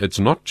 Yeah. It's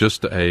not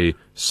just a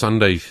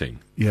Sunday thing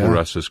Yeah. for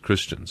us as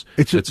Christians.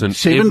 It's an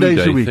 7 days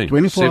everyday a week, thing,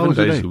 24 7 hours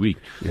a days day. a week.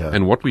 Yeah.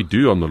 And what we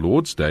do on the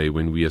Lord's Day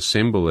when we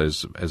assemble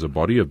as a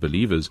body of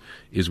believers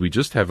is we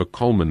just have a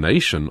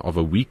culmination of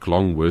a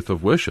week-long worth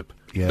of worship.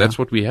 Yeah. That's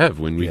what we have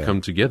when we Yeah. come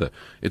together.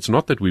 It's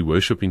not that we're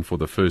worshiping for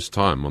the first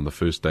time on the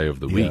first day of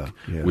the week.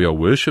 Yeah. We are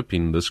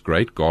worshiping this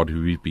great God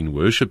who we've been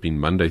worshiping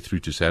Monday through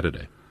to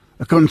Saturday.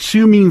 A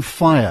consuming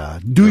fire.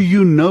 Do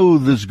you know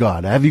this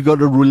God? Have you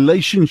got a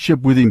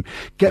relationship with him?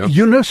 Yeah.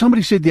 You know,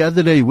 somebody said the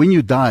other day, when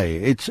you die,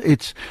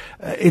 it's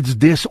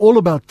all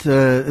about,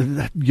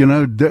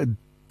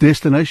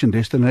 destination.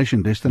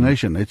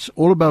 It's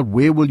all about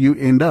where will you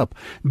end up.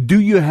 Do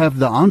you have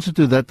the answer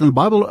to that? And the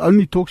Bible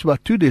only talks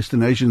about 2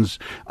 destinations.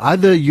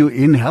 Either you're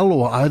in hell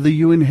or either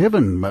you're in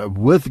heaven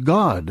with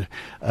God.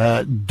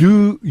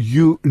 Do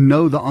you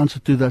know the answer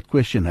to that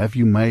question? Have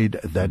you made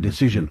that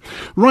decision?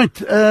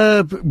 Right.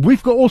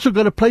 We've also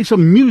got to play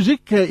some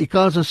music.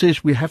 Ikaza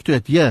says we have to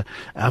adhere.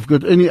 I've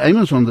got Ernie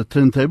Amos on the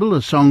turntable,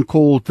 a song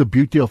called The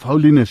Beauty of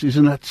Holiness.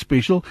 Isn't that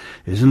special?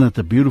 Isn't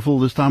it beautiful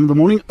this time of the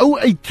morning?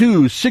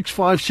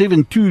 082-657-2729.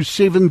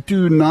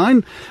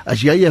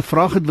 As jy 'n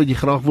vraag het wat jy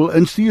graag wil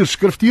instuur,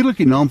 skriftuurlik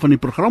die naam van die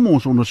program.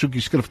 Ons ondersoek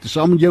die skrifte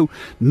saam met jou.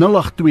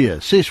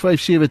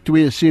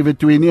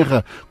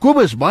 082-657-2729.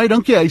 Kobus, baie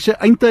dankie. Hy sê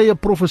eindtye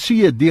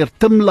profesie deur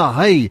Tim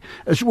LaHaye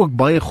is ook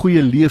baie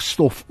goeie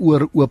leefstof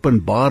oor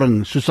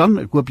Openbaring. Susan,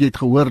 ek hoop jy het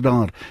gehoor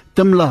daar.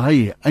 Tim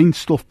LaHaye,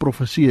 eindstof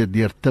profesie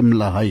deur Tim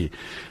LaHaye.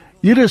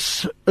 Hier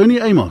is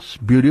Ernie Amos,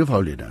 Beauty of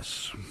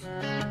Holiness.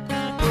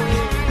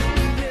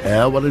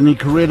 Yeah, what an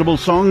incredible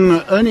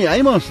song. Ernie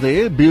Amos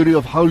there, Beauty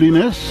of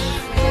Holiness.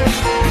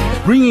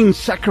 Bringing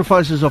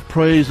sacrifices of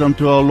praise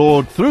unto our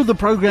Lord through the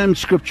program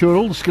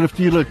Scriptural,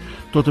 skriftuurlik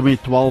tot en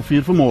met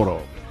 12:00 vanmôre.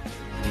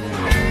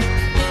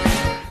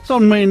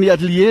 Saam met my in die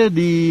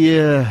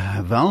atelier,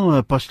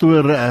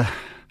 pastoor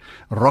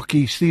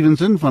Rocky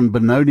Stevenson van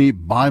Benoni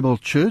Bible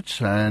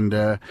Church, and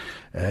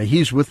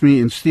he's with me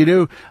in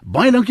studio.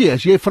 Baie dankie.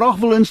 As jy 'n vraag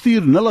wil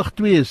instuur,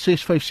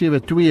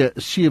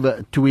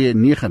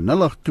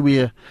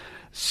 082-657-2729,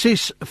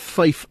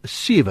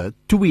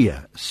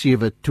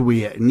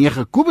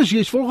 082-657-2729. Kobus, jy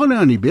is volgende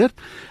aan die beurt.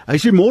 Hy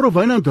sê, môre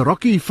Wynand,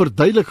 Rocky,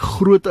 verduidelik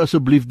groot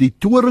asseblief die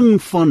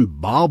toring van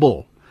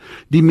Babel.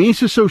 Die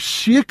mense sou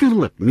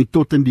sekerlik nie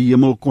tot in die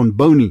hemel kon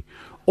bou nie.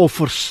 Of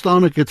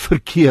verstaan ek dit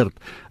verkeerd?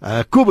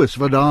 Kobus,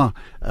 wat daar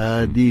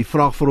die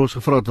vraag vir ons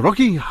gevra het.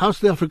 Rocky, how's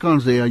the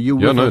Afrikaans there? Are you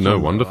with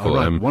us? Wonderful.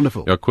 Right,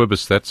 wonderful. Yeah,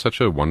 Kobus, that's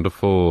such a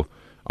wonderful...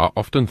 I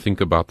often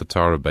think about the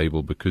Tower of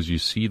Babel because you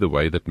see the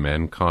way that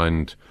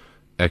mankind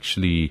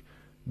actually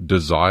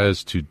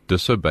desires to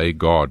disobey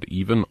God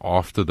even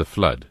after the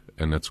flood.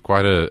 And it's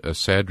quite a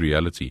sad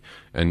reality.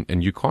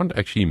 And you can't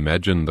actually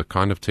imagine the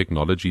kind of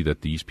technology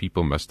that these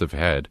people must have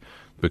had,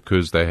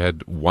 because they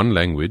had one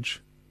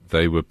language.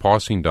 They were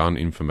passing down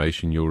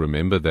information. You'll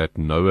remember that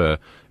Noah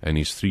and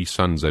his 3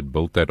 sons had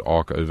built that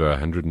ark over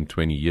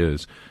 120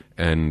 years.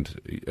 And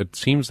it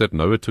seems that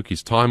Noah took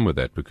his time with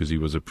that because he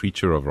was a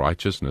preacher of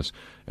righteousness.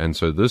 And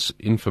so this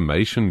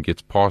information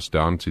gets passed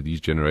down to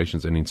these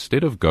generations. And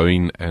instead of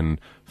going and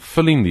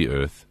filling the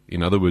earth,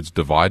 in other words,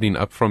 dividing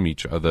up from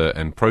each other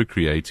and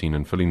procreating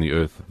and filling the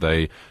earth,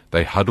 they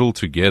huddle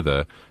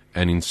together.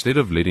 And instead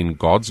of letting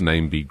God's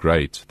name be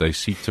great, they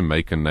seek to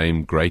make a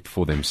name great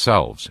for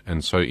themselves.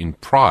 And so in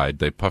pride,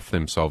 they puff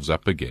themselves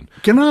up again.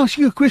 Can I ask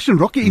you a question,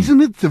 Rocky?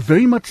 Isn't it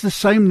very much the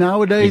same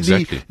nowadays?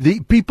 Exactly. The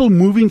people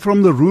moving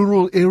from the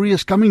rural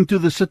areas coming to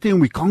the city, and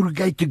we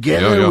congregate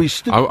together. Yeah. We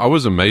I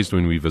was amazed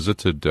when we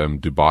visited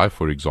Dubai,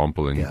 for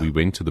example, and Yeah. we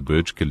went to the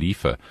Burj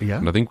Khalifa. Yeah.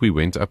 And I think we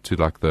went up to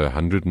like the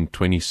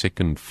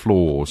 122nd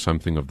floor or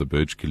something of the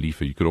Burj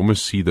Khalifa. You could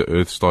almost see the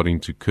earth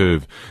starting to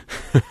curve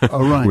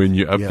Oh, right. when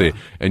you're up Yeah. there.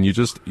 And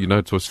And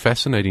it was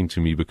fascinating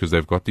to me because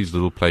they've got these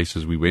little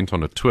places. We went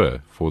on a tour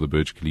for the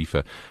Burj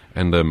Khalifa,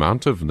 and the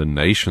amount of the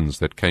nations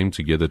that came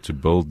together to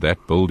build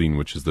that building,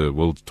 which is the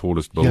world's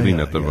tallest building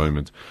at the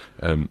moment,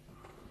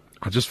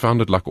 I just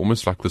found it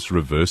almost like this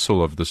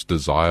reversal of this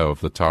desire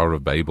of the Tower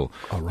of Babel.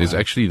 Right. There's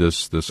actually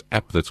this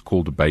app that's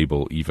called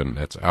Babel even,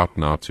 that's out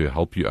now to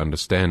help you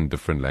understand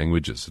different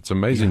languages. It's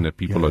amazing that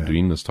people are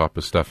doing this type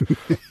of stuff,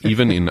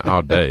 even in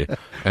our day.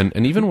 And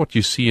even what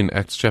you see in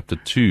Acts chapter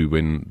 2,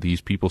 when these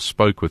people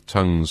spoke with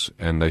tongues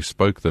and they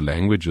spoke the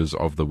languages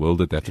of the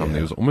world at that time,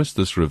 there was almost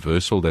this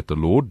reversal that the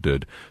Lord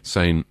did,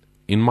 saying,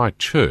 in my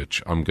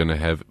church, I'm going to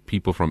have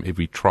people from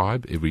every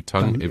tribe, every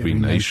tongue, every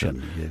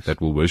nation that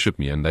will worship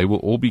me, and they will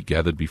all be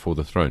gathered before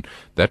the throne.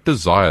 That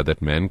desire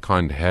that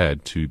mankind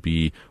had to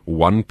be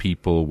one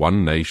people,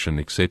 one nation,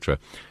 etc.,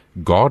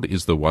 God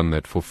is the one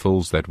that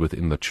fulfills that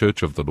within the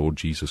church of the Lord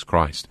Jesus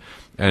Christ.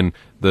 And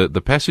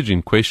the passage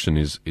in question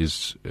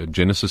is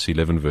Genesis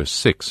 11 verse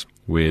 6,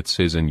 where it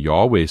says, and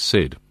Yahweh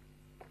said,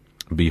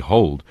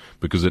 behold,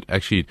 because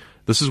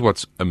this is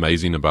what's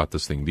amazing about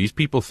this thing. These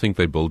people think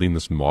they're building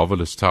this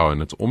marvelous tower,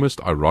 and it's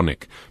almost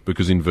ironic,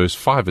 because in verse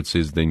 5 it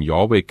says, then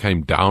Yahweh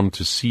came down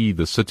to see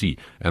the city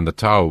and the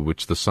tower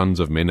which the sons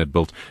of men had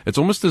built. It's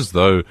almost as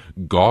though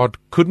God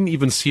couldn't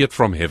even see it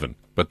from heaven,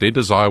 but their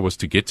desire was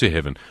to get to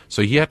heaven.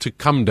 So he had to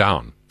come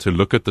down to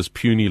look at this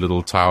puny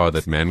little tower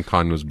that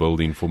mankind was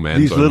building for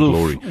man's own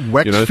glory. These little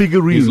wax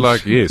figurines. He's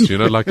like, yes,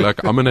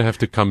 like I'm going to have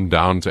to come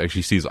down to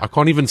actually see this. I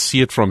can't even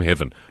see it from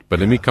heaven, but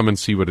let me come and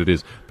see what it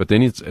is. But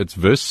then it's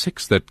verse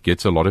 6 that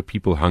gets a lot of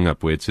people hung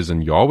up, where it says,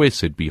 and Yahweh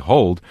said,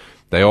 behold,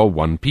 they are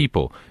one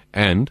people,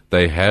 and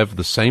they have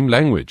the same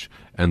language,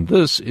 and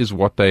this is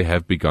what they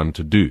have begun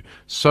to do.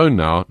 So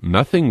now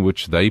nothing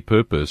which they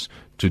purpose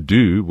to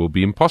do will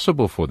be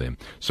impossible for them.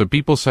 So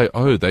people say,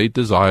 oh, they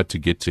desire to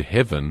get to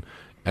heaven.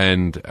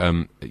 And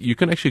you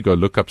can actually go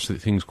look up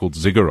things called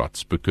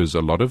ziggurats, because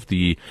a lot of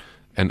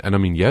and I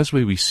mean, here's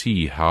where we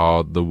see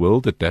how the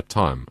world at that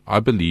time,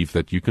 I believe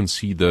that you can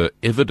see the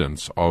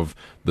evidence of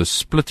the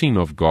splitting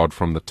of God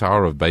from the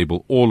Tower of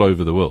Babel all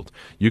over the world.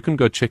 You can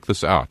go check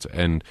this out,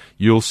 and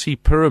you'll see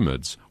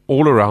pyramids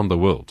all around the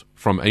world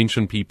from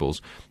ancient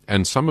peoples.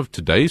 And some of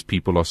today's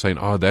people are saying,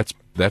 oh, that's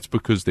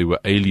because there were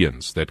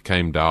aliens that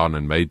came down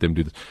and made them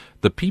do this.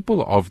 The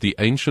people of the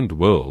ancient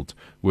world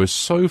were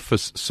so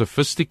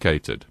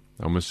sophisticated.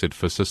 I almost said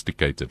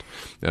sophisticated,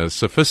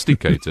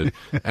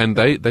 and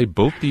they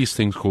built these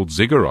things called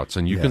ziggurats,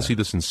 and you can see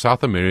this in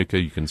South America,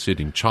 you can see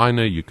it in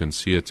China, you can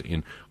see it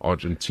in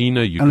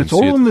Argentina, and it's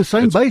all on the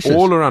same basis,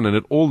 all around, and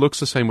it all looks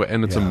the same way,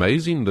 and it's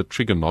amazing the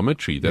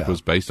trigonometry that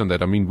was based on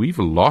that. I mean, we've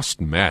lost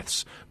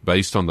maths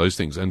based on those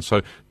things, and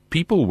so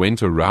people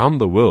went around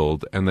the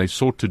world and they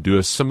sought to do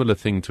a similar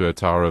thing to a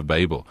Tower of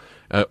Babel.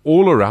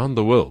 All around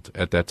the world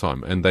at that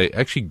time, and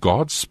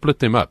God split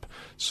them up.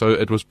 So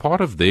it was part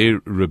of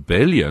their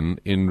rebellion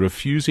in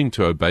refusing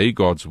to obey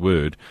God's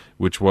word,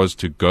 which was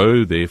to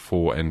go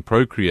therefore and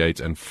procreate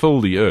and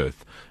fill the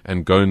earth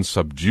and go and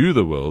subdue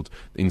the world.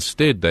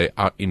 Instead, they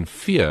are in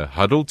fear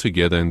huddled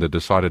together, and they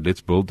decided,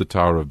 let's build the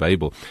Tower of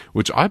Babel,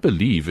 which I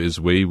believe is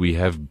where we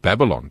have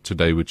Babylon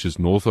today, which is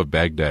north of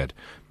Baghdad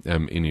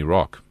in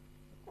Iraq.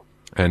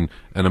 And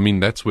I mean,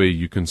 that's where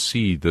you can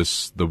see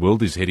the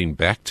world is heading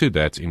back to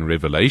that in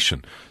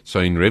Revelation.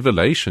 So in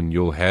Revelation,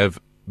 you'll have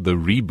the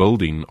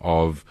rebuilding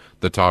of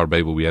the Tower of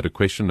Babel. We had a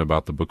question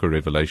about the book of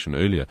Revelation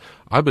earlier.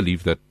 I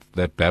believe that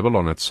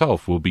Babylon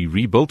itself will be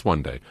rebuilt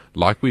one day.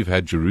 Like we've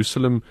had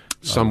Jerusalem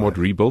somewhat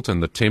rebuilt,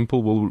 and the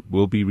temple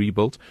will be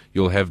rebuilt.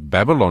 You'll have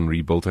Babylon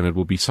rebuilt, and it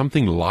will be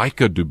something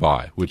like a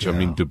Dubai, which I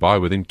mean, Dubai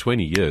within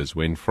 20 years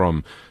went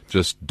from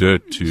just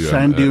dirt to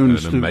sand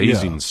dunes an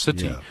amazing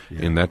city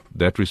in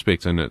that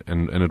respect, and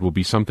it will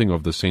be something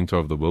of the center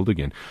of the world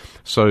again.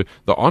 So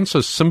the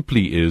answer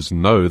simply is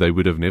no, they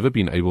would have never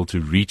been able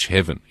to reach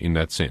heaven in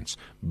that sense.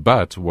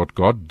 But what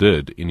God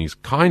did in his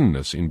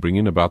kindness in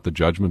bringing about the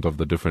judgment of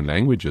the different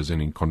languages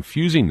and in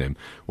confusing them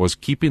was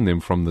keeping them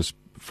from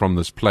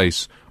this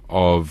place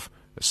of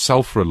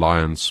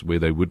self-reliance where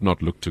they would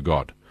not look to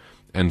God.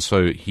 And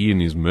so he in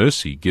his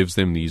mercy gives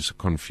them these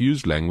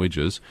confused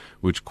languages,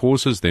 which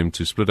causes them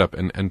to split up.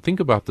 And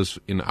think about this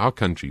in our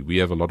country. We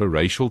have a lot of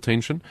racial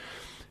tension.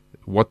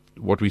 What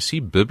we see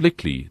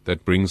biblically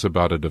that brings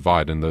about a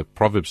divide, and the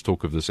Proverbs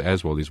talk of this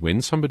as well, is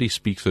when somebody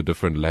speaks a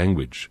different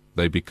language,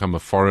 they become a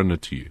foreigner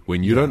to you.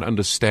 When you don't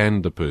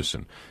understand the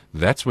person,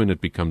 that's when it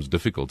becomes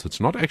difficult.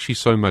 It's not actually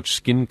so much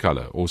skin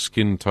color or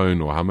skin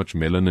tone or how much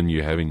melanin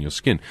you have in your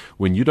skin.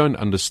 When you don't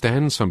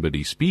understand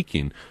somebody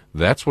speaking,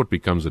 that's what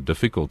becomes a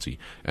difficulty.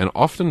 And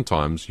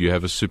oftentimes you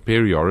have a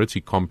superiority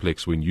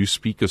complex when you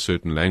speak a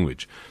certain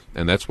language.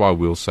 And that's why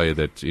we'll say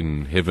that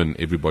in heaven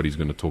everybody's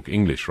going to talk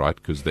English, right?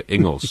 Because the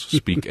Engels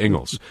speak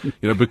Engels.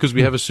 Because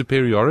we have a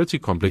superiority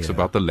complex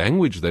about the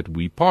language that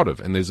we're part of.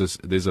 And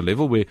there's a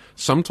level where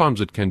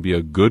sometimes it can can be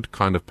a good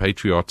kind of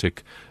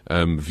patriotic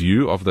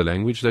view of the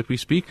language that we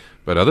speak,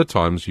 but other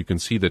times you can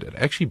see that it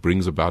actually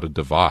brings about a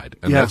divide.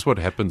 And that's what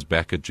happens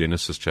back at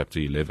Genesis chapter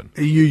 11.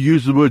 You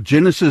use the word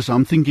Genesis,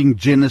 I'm thinking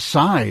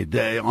genocide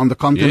on the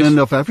continent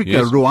of Africa,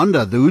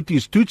 Rwanda, the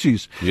Hutus,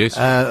 Tutsis. Yes.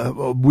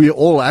 We're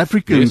all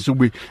Africans.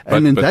 Yes.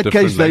 And in that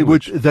case, they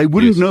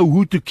wouldn't know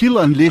who to kill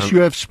unless you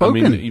have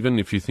spoken. I mean, even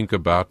if you think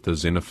about the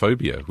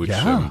xenophobia, which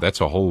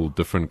that's a whole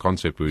different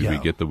concept where we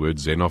get the word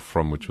Xenoph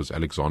from, which was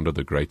Alexander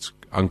the Great's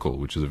uncle,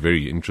 which is a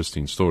very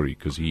interesting story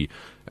because he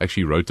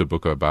actually wrote a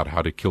book about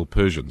how to kill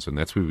Persians, and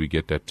that's where we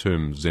get that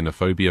term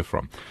xenophobia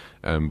from.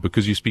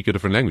 Because you speak a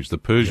different language. The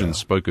Persians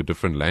spoke a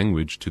different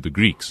language to the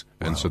Greeks,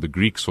 and so the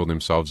Greeks saw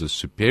themselves as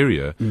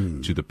superior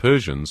to the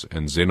Persians,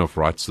 and Xenoph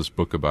writes this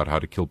book about how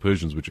to kill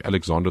Persians, which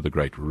Alexander the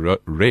Great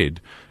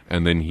read,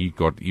 and then he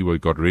got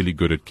really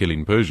good at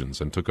killing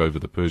Persians and took over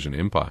the Persian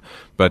Empire.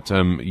 But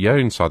here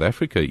in South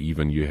Africa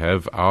even, you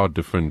have our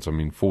different,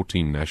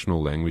 14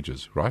 national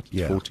languages, right?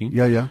 Yeah. 14?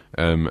 Yeah.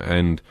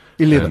 And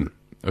 11.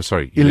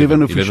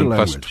 11 official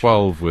plus language.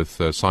 12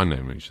 with sign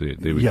language.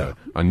 There we go.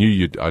 I knew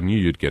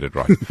you'd get it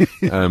right.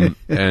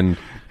 And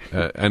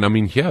I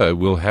mean, here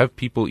we'll have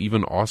people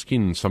even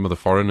asking some of the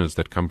foreigners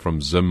that come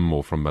from Zim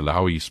or from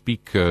Malawi,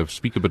 speak a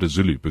bit of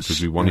Zulu,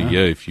 because we want to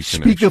hear if you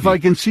can speak if I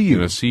can see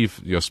you.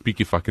 Speak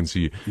if I can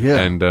see you.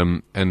 Yeah. And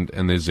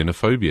there's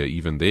xenophobia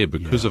even there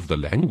because of the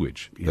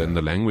language, and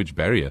the language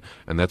barrier,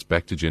 and that's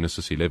back to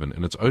Genesis 11.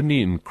 And it's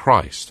only in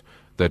Christ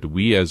that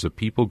we as a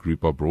people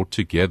group are brought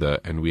together,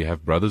 and we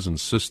have brothers and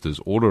sisters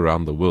all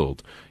around the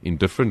world in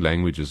different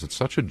languages. It's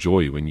such a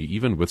joy when you're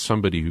even with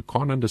somebody who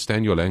can't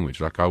understand your language.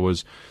 Like I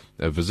was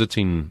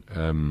visiting,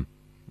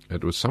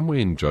 it was somewhere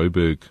in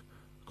Joburg,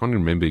 I can't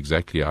remember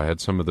exactly. I had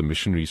some of the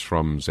missionaries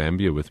from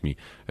Zambia with me,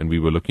 and we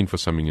were looking for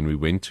something, and we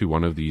went to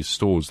one of these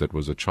stores that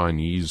was a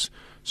Chinese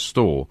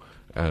store,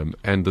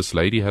 and this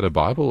lady had a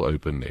Bible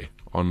open there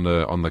on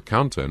the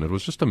counter, and it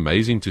was just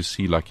amazing to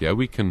see, like,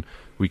 we can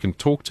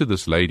talk to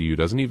this lady who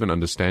doesn't even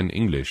understand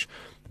English,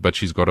 but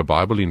she's got a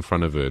Bible in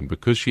front of her, and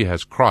because she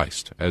has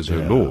Christ as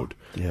her Lord,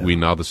 we're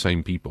now the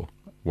same people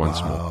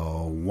once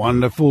more.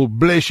 Wonderful.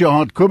 Bless your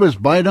heart,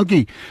 Kobus. Baie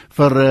dankie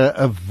vir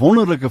 'n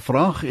wonderlike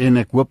vraag, en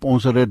ek hoop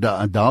ons het dit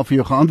daar vir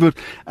jou geantwoord.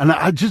 And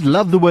I just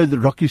love the way that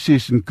Rocky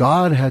says, and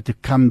God had to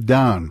come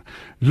down.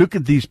 Look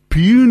at these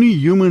puny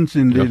humans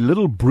in their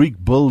little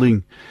brick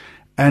building.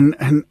 And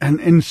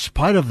in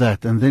spite of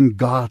that, and then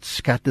God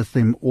scatters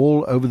them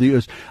all over the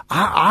earth.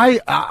 I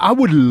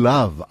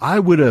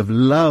would have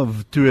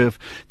loved to have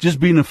just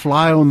been a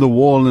fly on the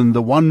wall, and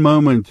the one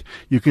moment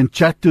you can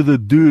chat to the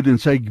dude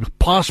and say,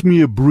 pass me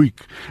a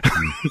brick.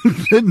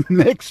 The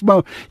next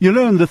moment,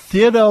 in the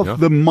theater of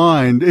the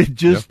mind, it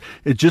just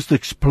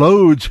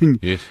explodes, and,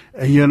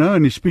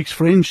 and he speaks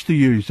French to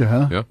you. You say,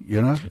 huh?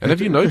 Yeah. And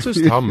have you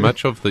noticed how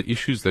much of the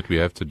issues that we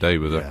have today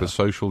with the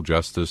social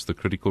justice, the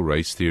critical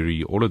race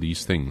theory, all of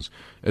these things,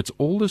 it's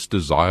all this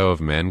desire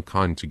of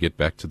mankind to get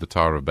back to the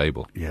Tower of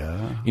Babel.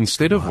 Yeah.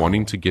 Instead of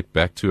wanting to get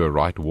back to a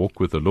right walk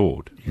with the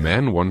Lord,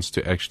 man wants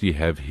to actually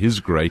have his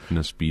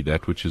greatness be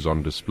that which is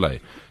on display.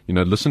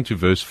 Listen to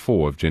verse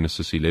 4 of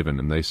Genesis 11,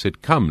 and they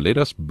said, "Come, let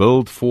us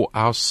build for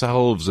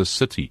ourselves a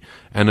city,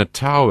 and a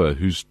tower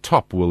whose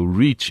top will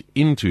reach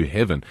into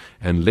heaven,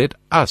 and let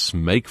us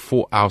make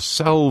for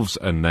ourselves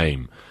a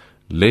name,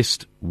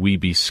 lest we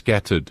be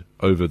scattered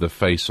over the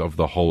face of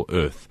the whole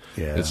earth."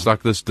 It's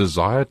like this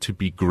desire to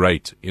be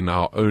great in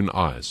our own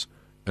eyes.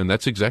 And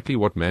that's exactly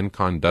what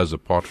mankind does,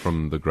 apart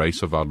from the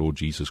grace of our Lord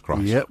Jesus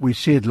Christ. Yeah, we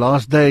see it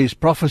last days,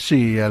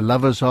 prophecy,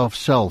 lovers of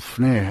self,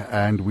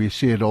 and we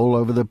see it all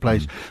over the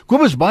place.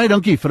 Kobus, baie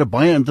dankie vir 'n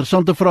baie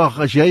interessante vraag.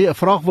 As jy 'n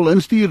vraag wil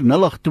instuur,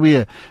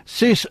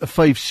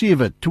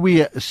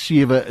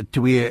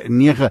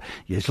 082-657-2729.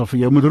 Jy sal vir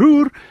jou moet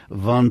roer,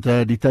 want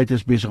die tyd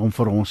is besig om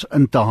vir ons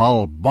in te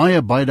haal.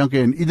 Baie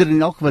dankie aan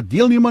iedereen elk wat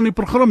deelneem aan die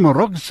program.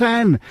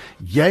 Roxanne,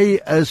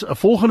 jy is 'n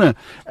volgende,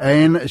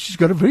 and she's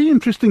got a very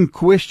interesting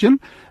question.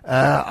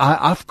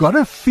 I've got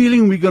a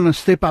feeling we're going to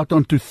step out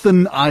onto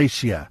thin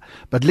ice here,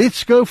 but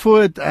let's go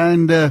for it.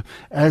 And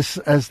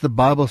as the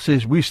Bible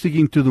says, we're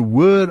sticking to the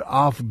word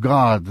of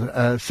God.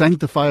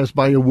 Sanctify us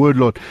by your word,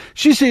 Lord.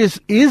 She says,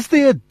 is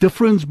there a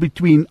difference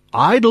between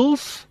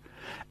idols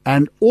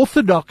and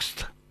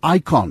orthodox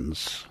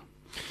icons?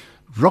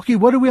 Rocky,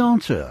 what do we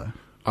answer?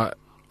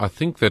 I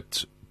think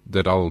that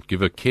I'll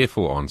give a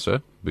careful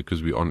answer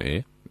because we're on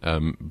air,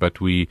 but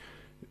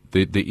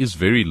there is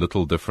very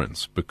little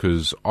difference,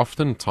 because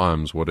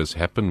oftentimes what has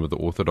happened with the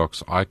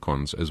Orthodox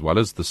icons, as well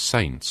as the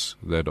saints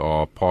that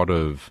are part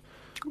of,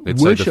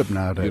 let's worship say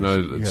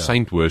nowadays,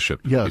 saint worship,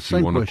 if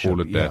you want to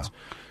call it that.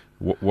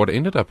 What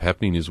ended up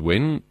happening is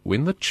when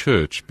the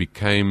church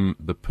became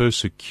the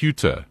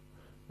persecutor,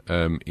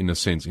 in a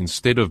sense,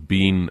 instead of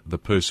being the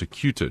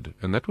persecuted,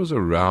 and that was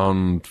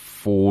around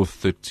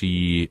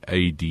 430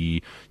 AD.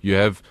 You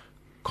have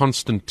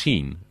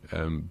Constantine,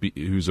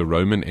 who's a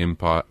Roman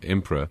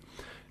emperor,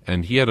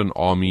 and he had an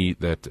army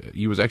that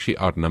he was actually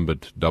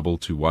outnumbered double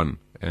to one.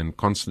 And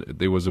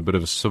there was a bit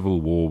of a civil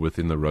war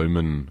within the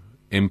Roman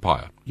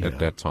Empire at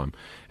that time.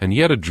 And he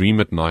had a dream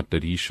at night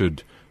that he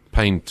should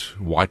paint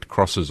white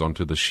crosses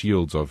onto the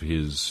shields of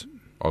his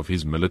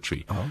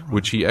military,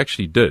 which he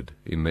actually did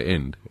in the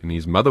end. And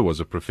his mother was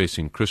a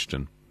professing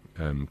Christian,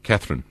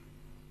 Catherine,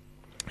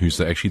 who's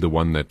actually the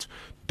one that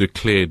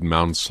declared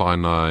Mount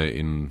Sinai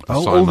in the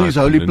Sinai all these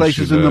holy Peninsula.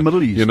 places in the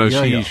Middle East. You know,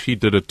 she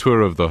did a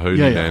tour of the Holy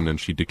Land, and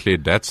she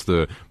declared that's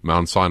the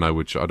Mount Sinai,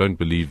 which I don't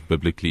believe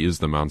biblically is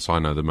the Mount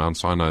Sinai. The Mount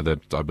Sinai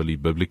that I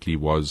believe biblically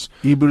was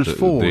Hebrews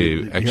 4.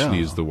 There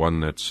actually is the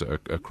one that's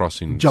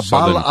across in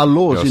Jabal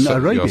Al-Lawz in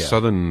Arabia.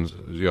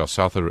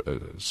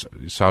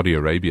 Saudi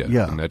Arabia,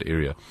 in that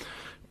area.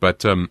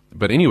 But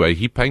anyway,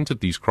 he painted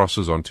these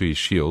crosses onto his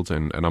shield,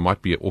 and I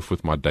might be off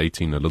with my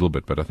dating a little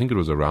bit, but I think it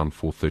was around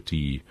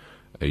 430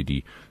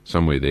 AD,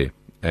 somewhere there.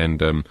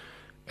 And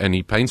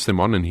he paints them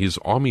on, and his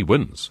army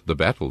wins the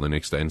battle the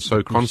next day. And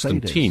so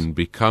Constantine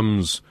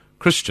becomes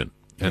Christian,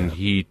 and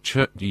he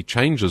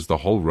changes the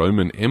whole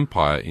Roman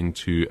Empire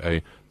into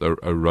a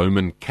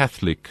Roman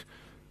Catholic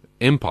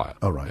empire,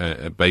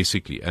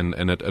 basically,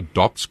 and it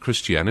adopts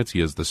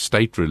Christianity as the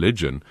state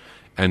religion.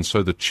 And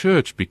so the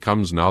church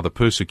becomes now the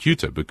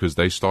persecutor, because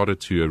they started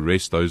to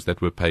arrest those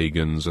that were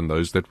pagans and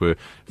those that were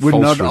false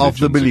not of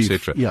the religions,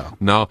 belief. etc.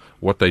 Now,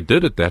 what they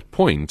did at that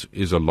point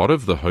is a lot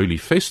of the holy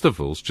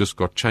festivals just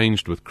got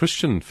changed with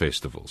Christian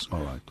festivals,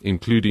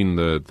 including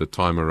the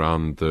time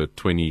around the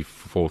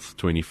 24th,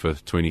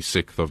 25th,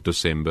 26th of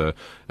December,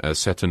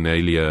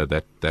 Saturnalia,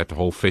 that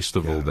whole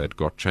festival that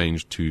got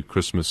changed to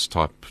Christmas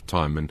type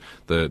time, and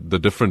the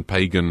different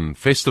pagan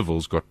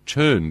festivals got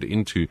churned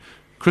into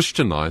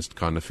Christianized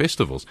kind of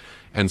festivals.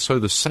 And so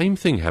the same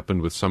thing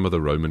happened with some of the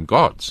Roman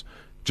gods,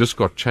 just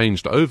got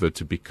changed over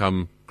to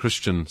become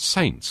Christian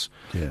saints.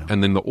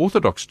 And then the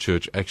Orthodox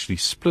Church actually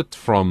split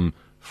from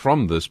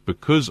this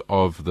because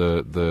of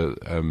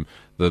the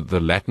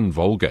Latin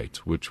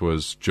Vulgate, which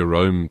was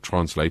Jerome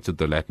translated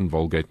the Latin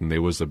Vulgate, and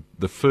there was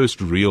the first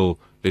real,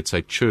 let's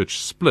say, church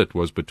split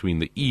was between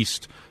the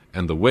East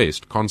and the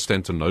West.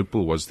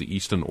 Constantinople was the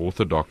Eastern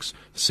Orthodox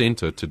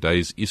center,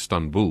 today's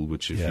Istanbul,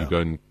 which if you go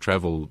and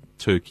travel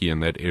Turkey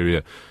and that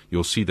area,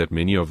 you'll see that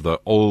many of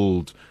the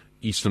old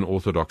Eastern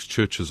Orthodox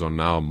churches are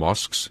now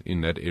mosques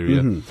in that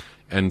area.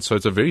 And so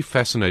it's a very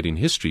fascinating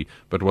history.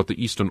 But what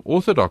the Eastern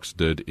Orthodox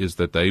did is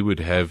that they would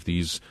have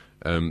these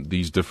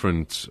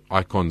different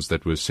icons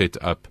that were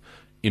set up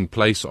in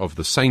place of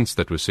the saints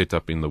that were set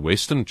up in the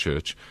Western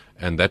Church,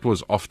 and that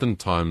was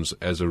oftentimes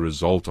as a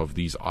result of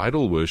these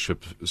idol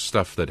worship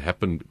stuff that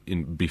happened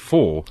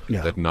before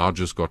that now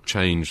just got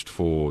changed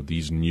for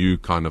these new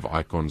kind of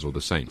icons or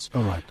the saints.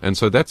 And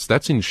so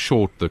that's in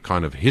short the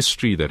kind of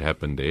history that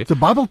happened there. The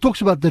Bible talks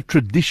about the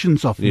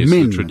traditions of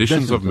men. The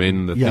traditions of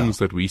men, the things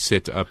that we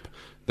set up.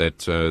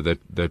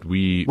 That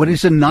we... What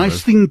is a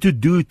nice thing to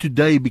do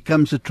today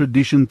becomes a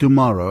tradition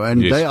tomorrow,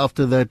 and day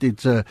after that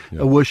it's a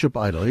worship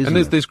idol, isn't it?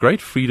 And there's great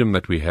freedom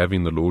that we have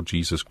in the Lord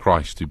Jesus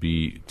Christ to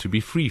be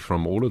free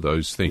from all of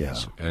those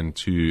things and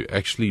to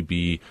actually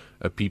be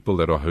a people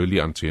that are holy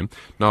unto Him.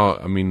 Now,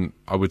 I mean,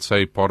 I would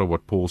say part of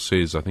what Paul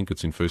says, I think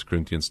it's in 1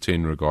 Corinthians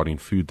 10 regarding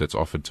food that's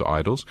offered to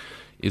idols,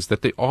 is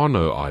that there are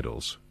no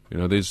idols. You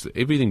know,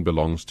 everything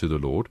belongs to the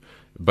Lord.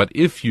 But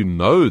if you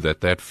know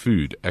that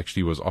food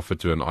actually was offered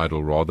to an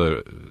idol,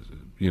 rather,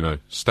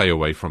 stay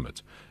away from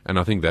it. And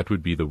I think that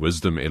would be the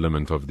wisdom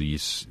element of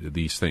these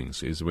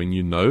things, is when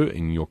you know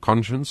in your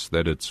conscience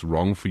that it's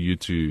wrong for you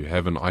to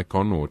have an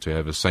icon or to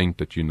have a saint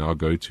that you now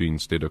go to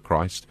instead of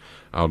Christ,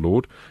 our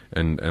Lord,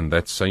 and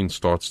that saint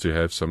starts to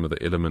have some of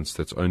the elements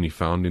that's only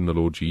found in the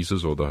Lord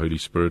Jesus or the Holy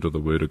Spirit or the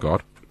Word of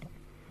God,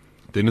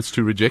 then it's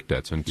to reject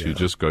that and to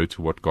just go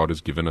to what God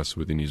has given us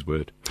within His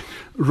Word.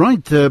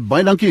 Right.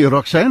 Baie dankie,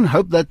 Roxanne.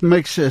 Hope that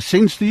makes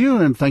sense to you,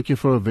 and thank you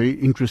for a very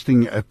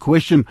interesting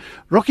question.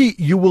 Rocky,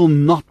 you will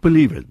not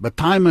believe it, but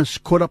time has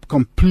caught up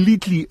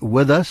completely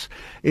with us.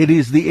 It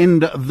is the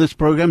end of this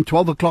program.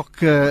 12 o'clock,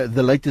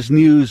 the latest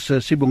news.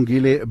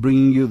 Sibongile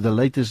bringing you the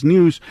latest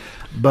news.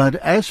 But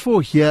as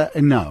for here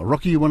and now,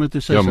 Rocky, you wanted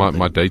to say something?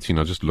 My dating,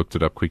 I just looked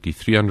it up quickly.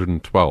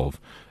 312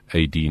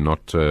 AD,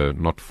 not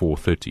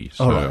 430.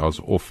 So I was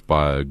off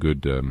by a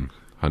good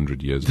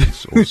 100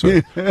 years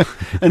also.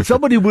 And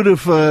somebody would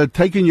have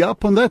taken you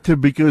up on that,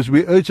 because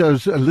we urge our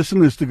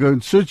listeners to go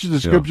and search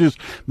the scriptures.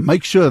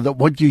 Make sure that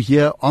what you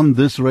hear on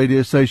this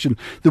radio station,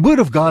 the Word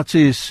of God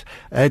says,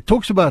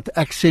 talks about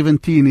Acts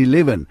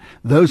 17:11,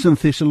 those in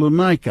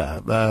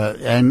Thessalonica,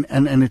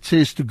 and it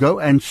says to go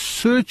and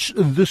search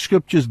the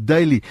scriptures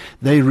daily.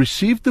 They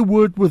received the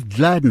word with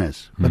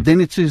gladness, but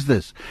then it says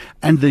this,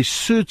 and they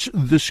search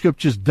the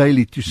scriptures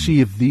daily to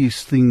see if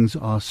these things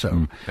are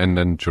so. And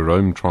then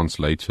Jerome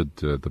translated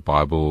the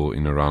Bible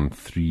in around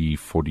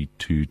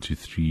 342 to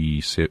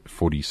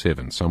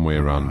 347,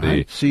 somewhere around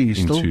there,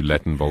 into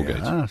Latin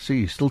Vulgate.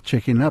 He's still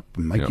checking up,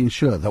 making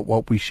sure that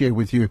what we share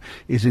with you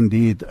is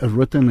indeed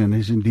written and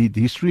is indeed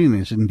history and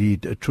is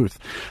indeed truth.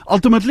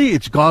 Ultimately,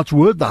 it's God's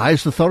Word, the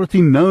highest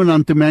authority known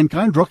unto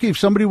mankind. Rocky, if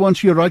somebody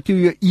wants you to write to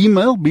your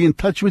email, be in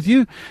touch with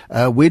you,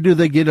 where do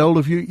they get hold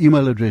of your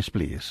email address,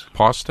 please?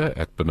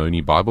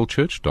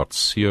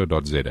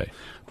 Pastor@benonibiblechurch.co.za.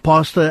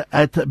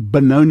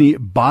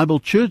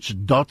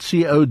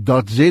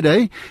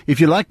 pastor@benonibiblechurch.co.za. If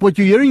you like what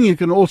you're hearing, you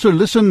can also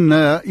listen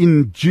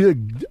in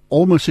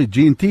almost a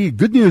GNT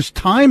Good News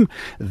Time.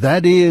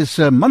 That is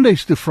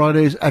Mondays to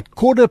Fridays at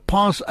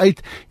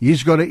 8:15.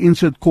 He's got an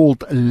insert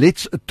called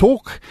Let's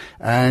Talk,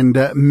 and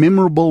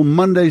Memorable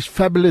Mondays,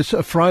 Fabulous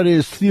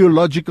Fridays,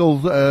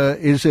 Theological,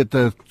 is it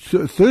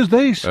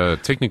Thursdays?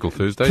 Technical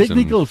Thursdays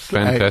Technical and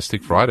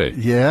Fantastic Friday.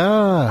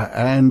 Yeah,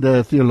 and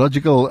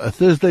Theological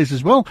Thursdays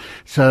as well.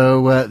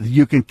 So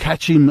you can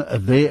catch him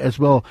there as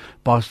well,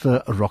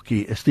 Pastor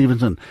Rocky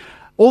Stevenson.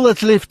 All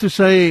that's left to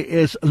say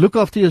is look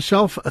after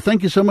yourself.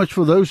 Thank you so much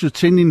for those who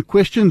send in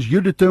questions.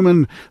 You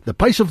determine the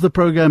pace of the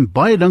program.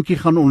 Baie dankie,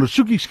 gaan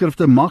ondersoek die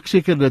skrifte, maak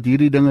seker dat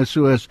hierdie dinge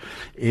so is,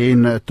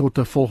 en tot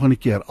 'n volgende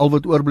keer. Al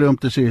wat oorbly om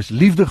te sê is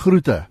liefde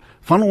groete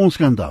van ons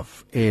kant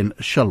af en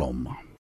shalom.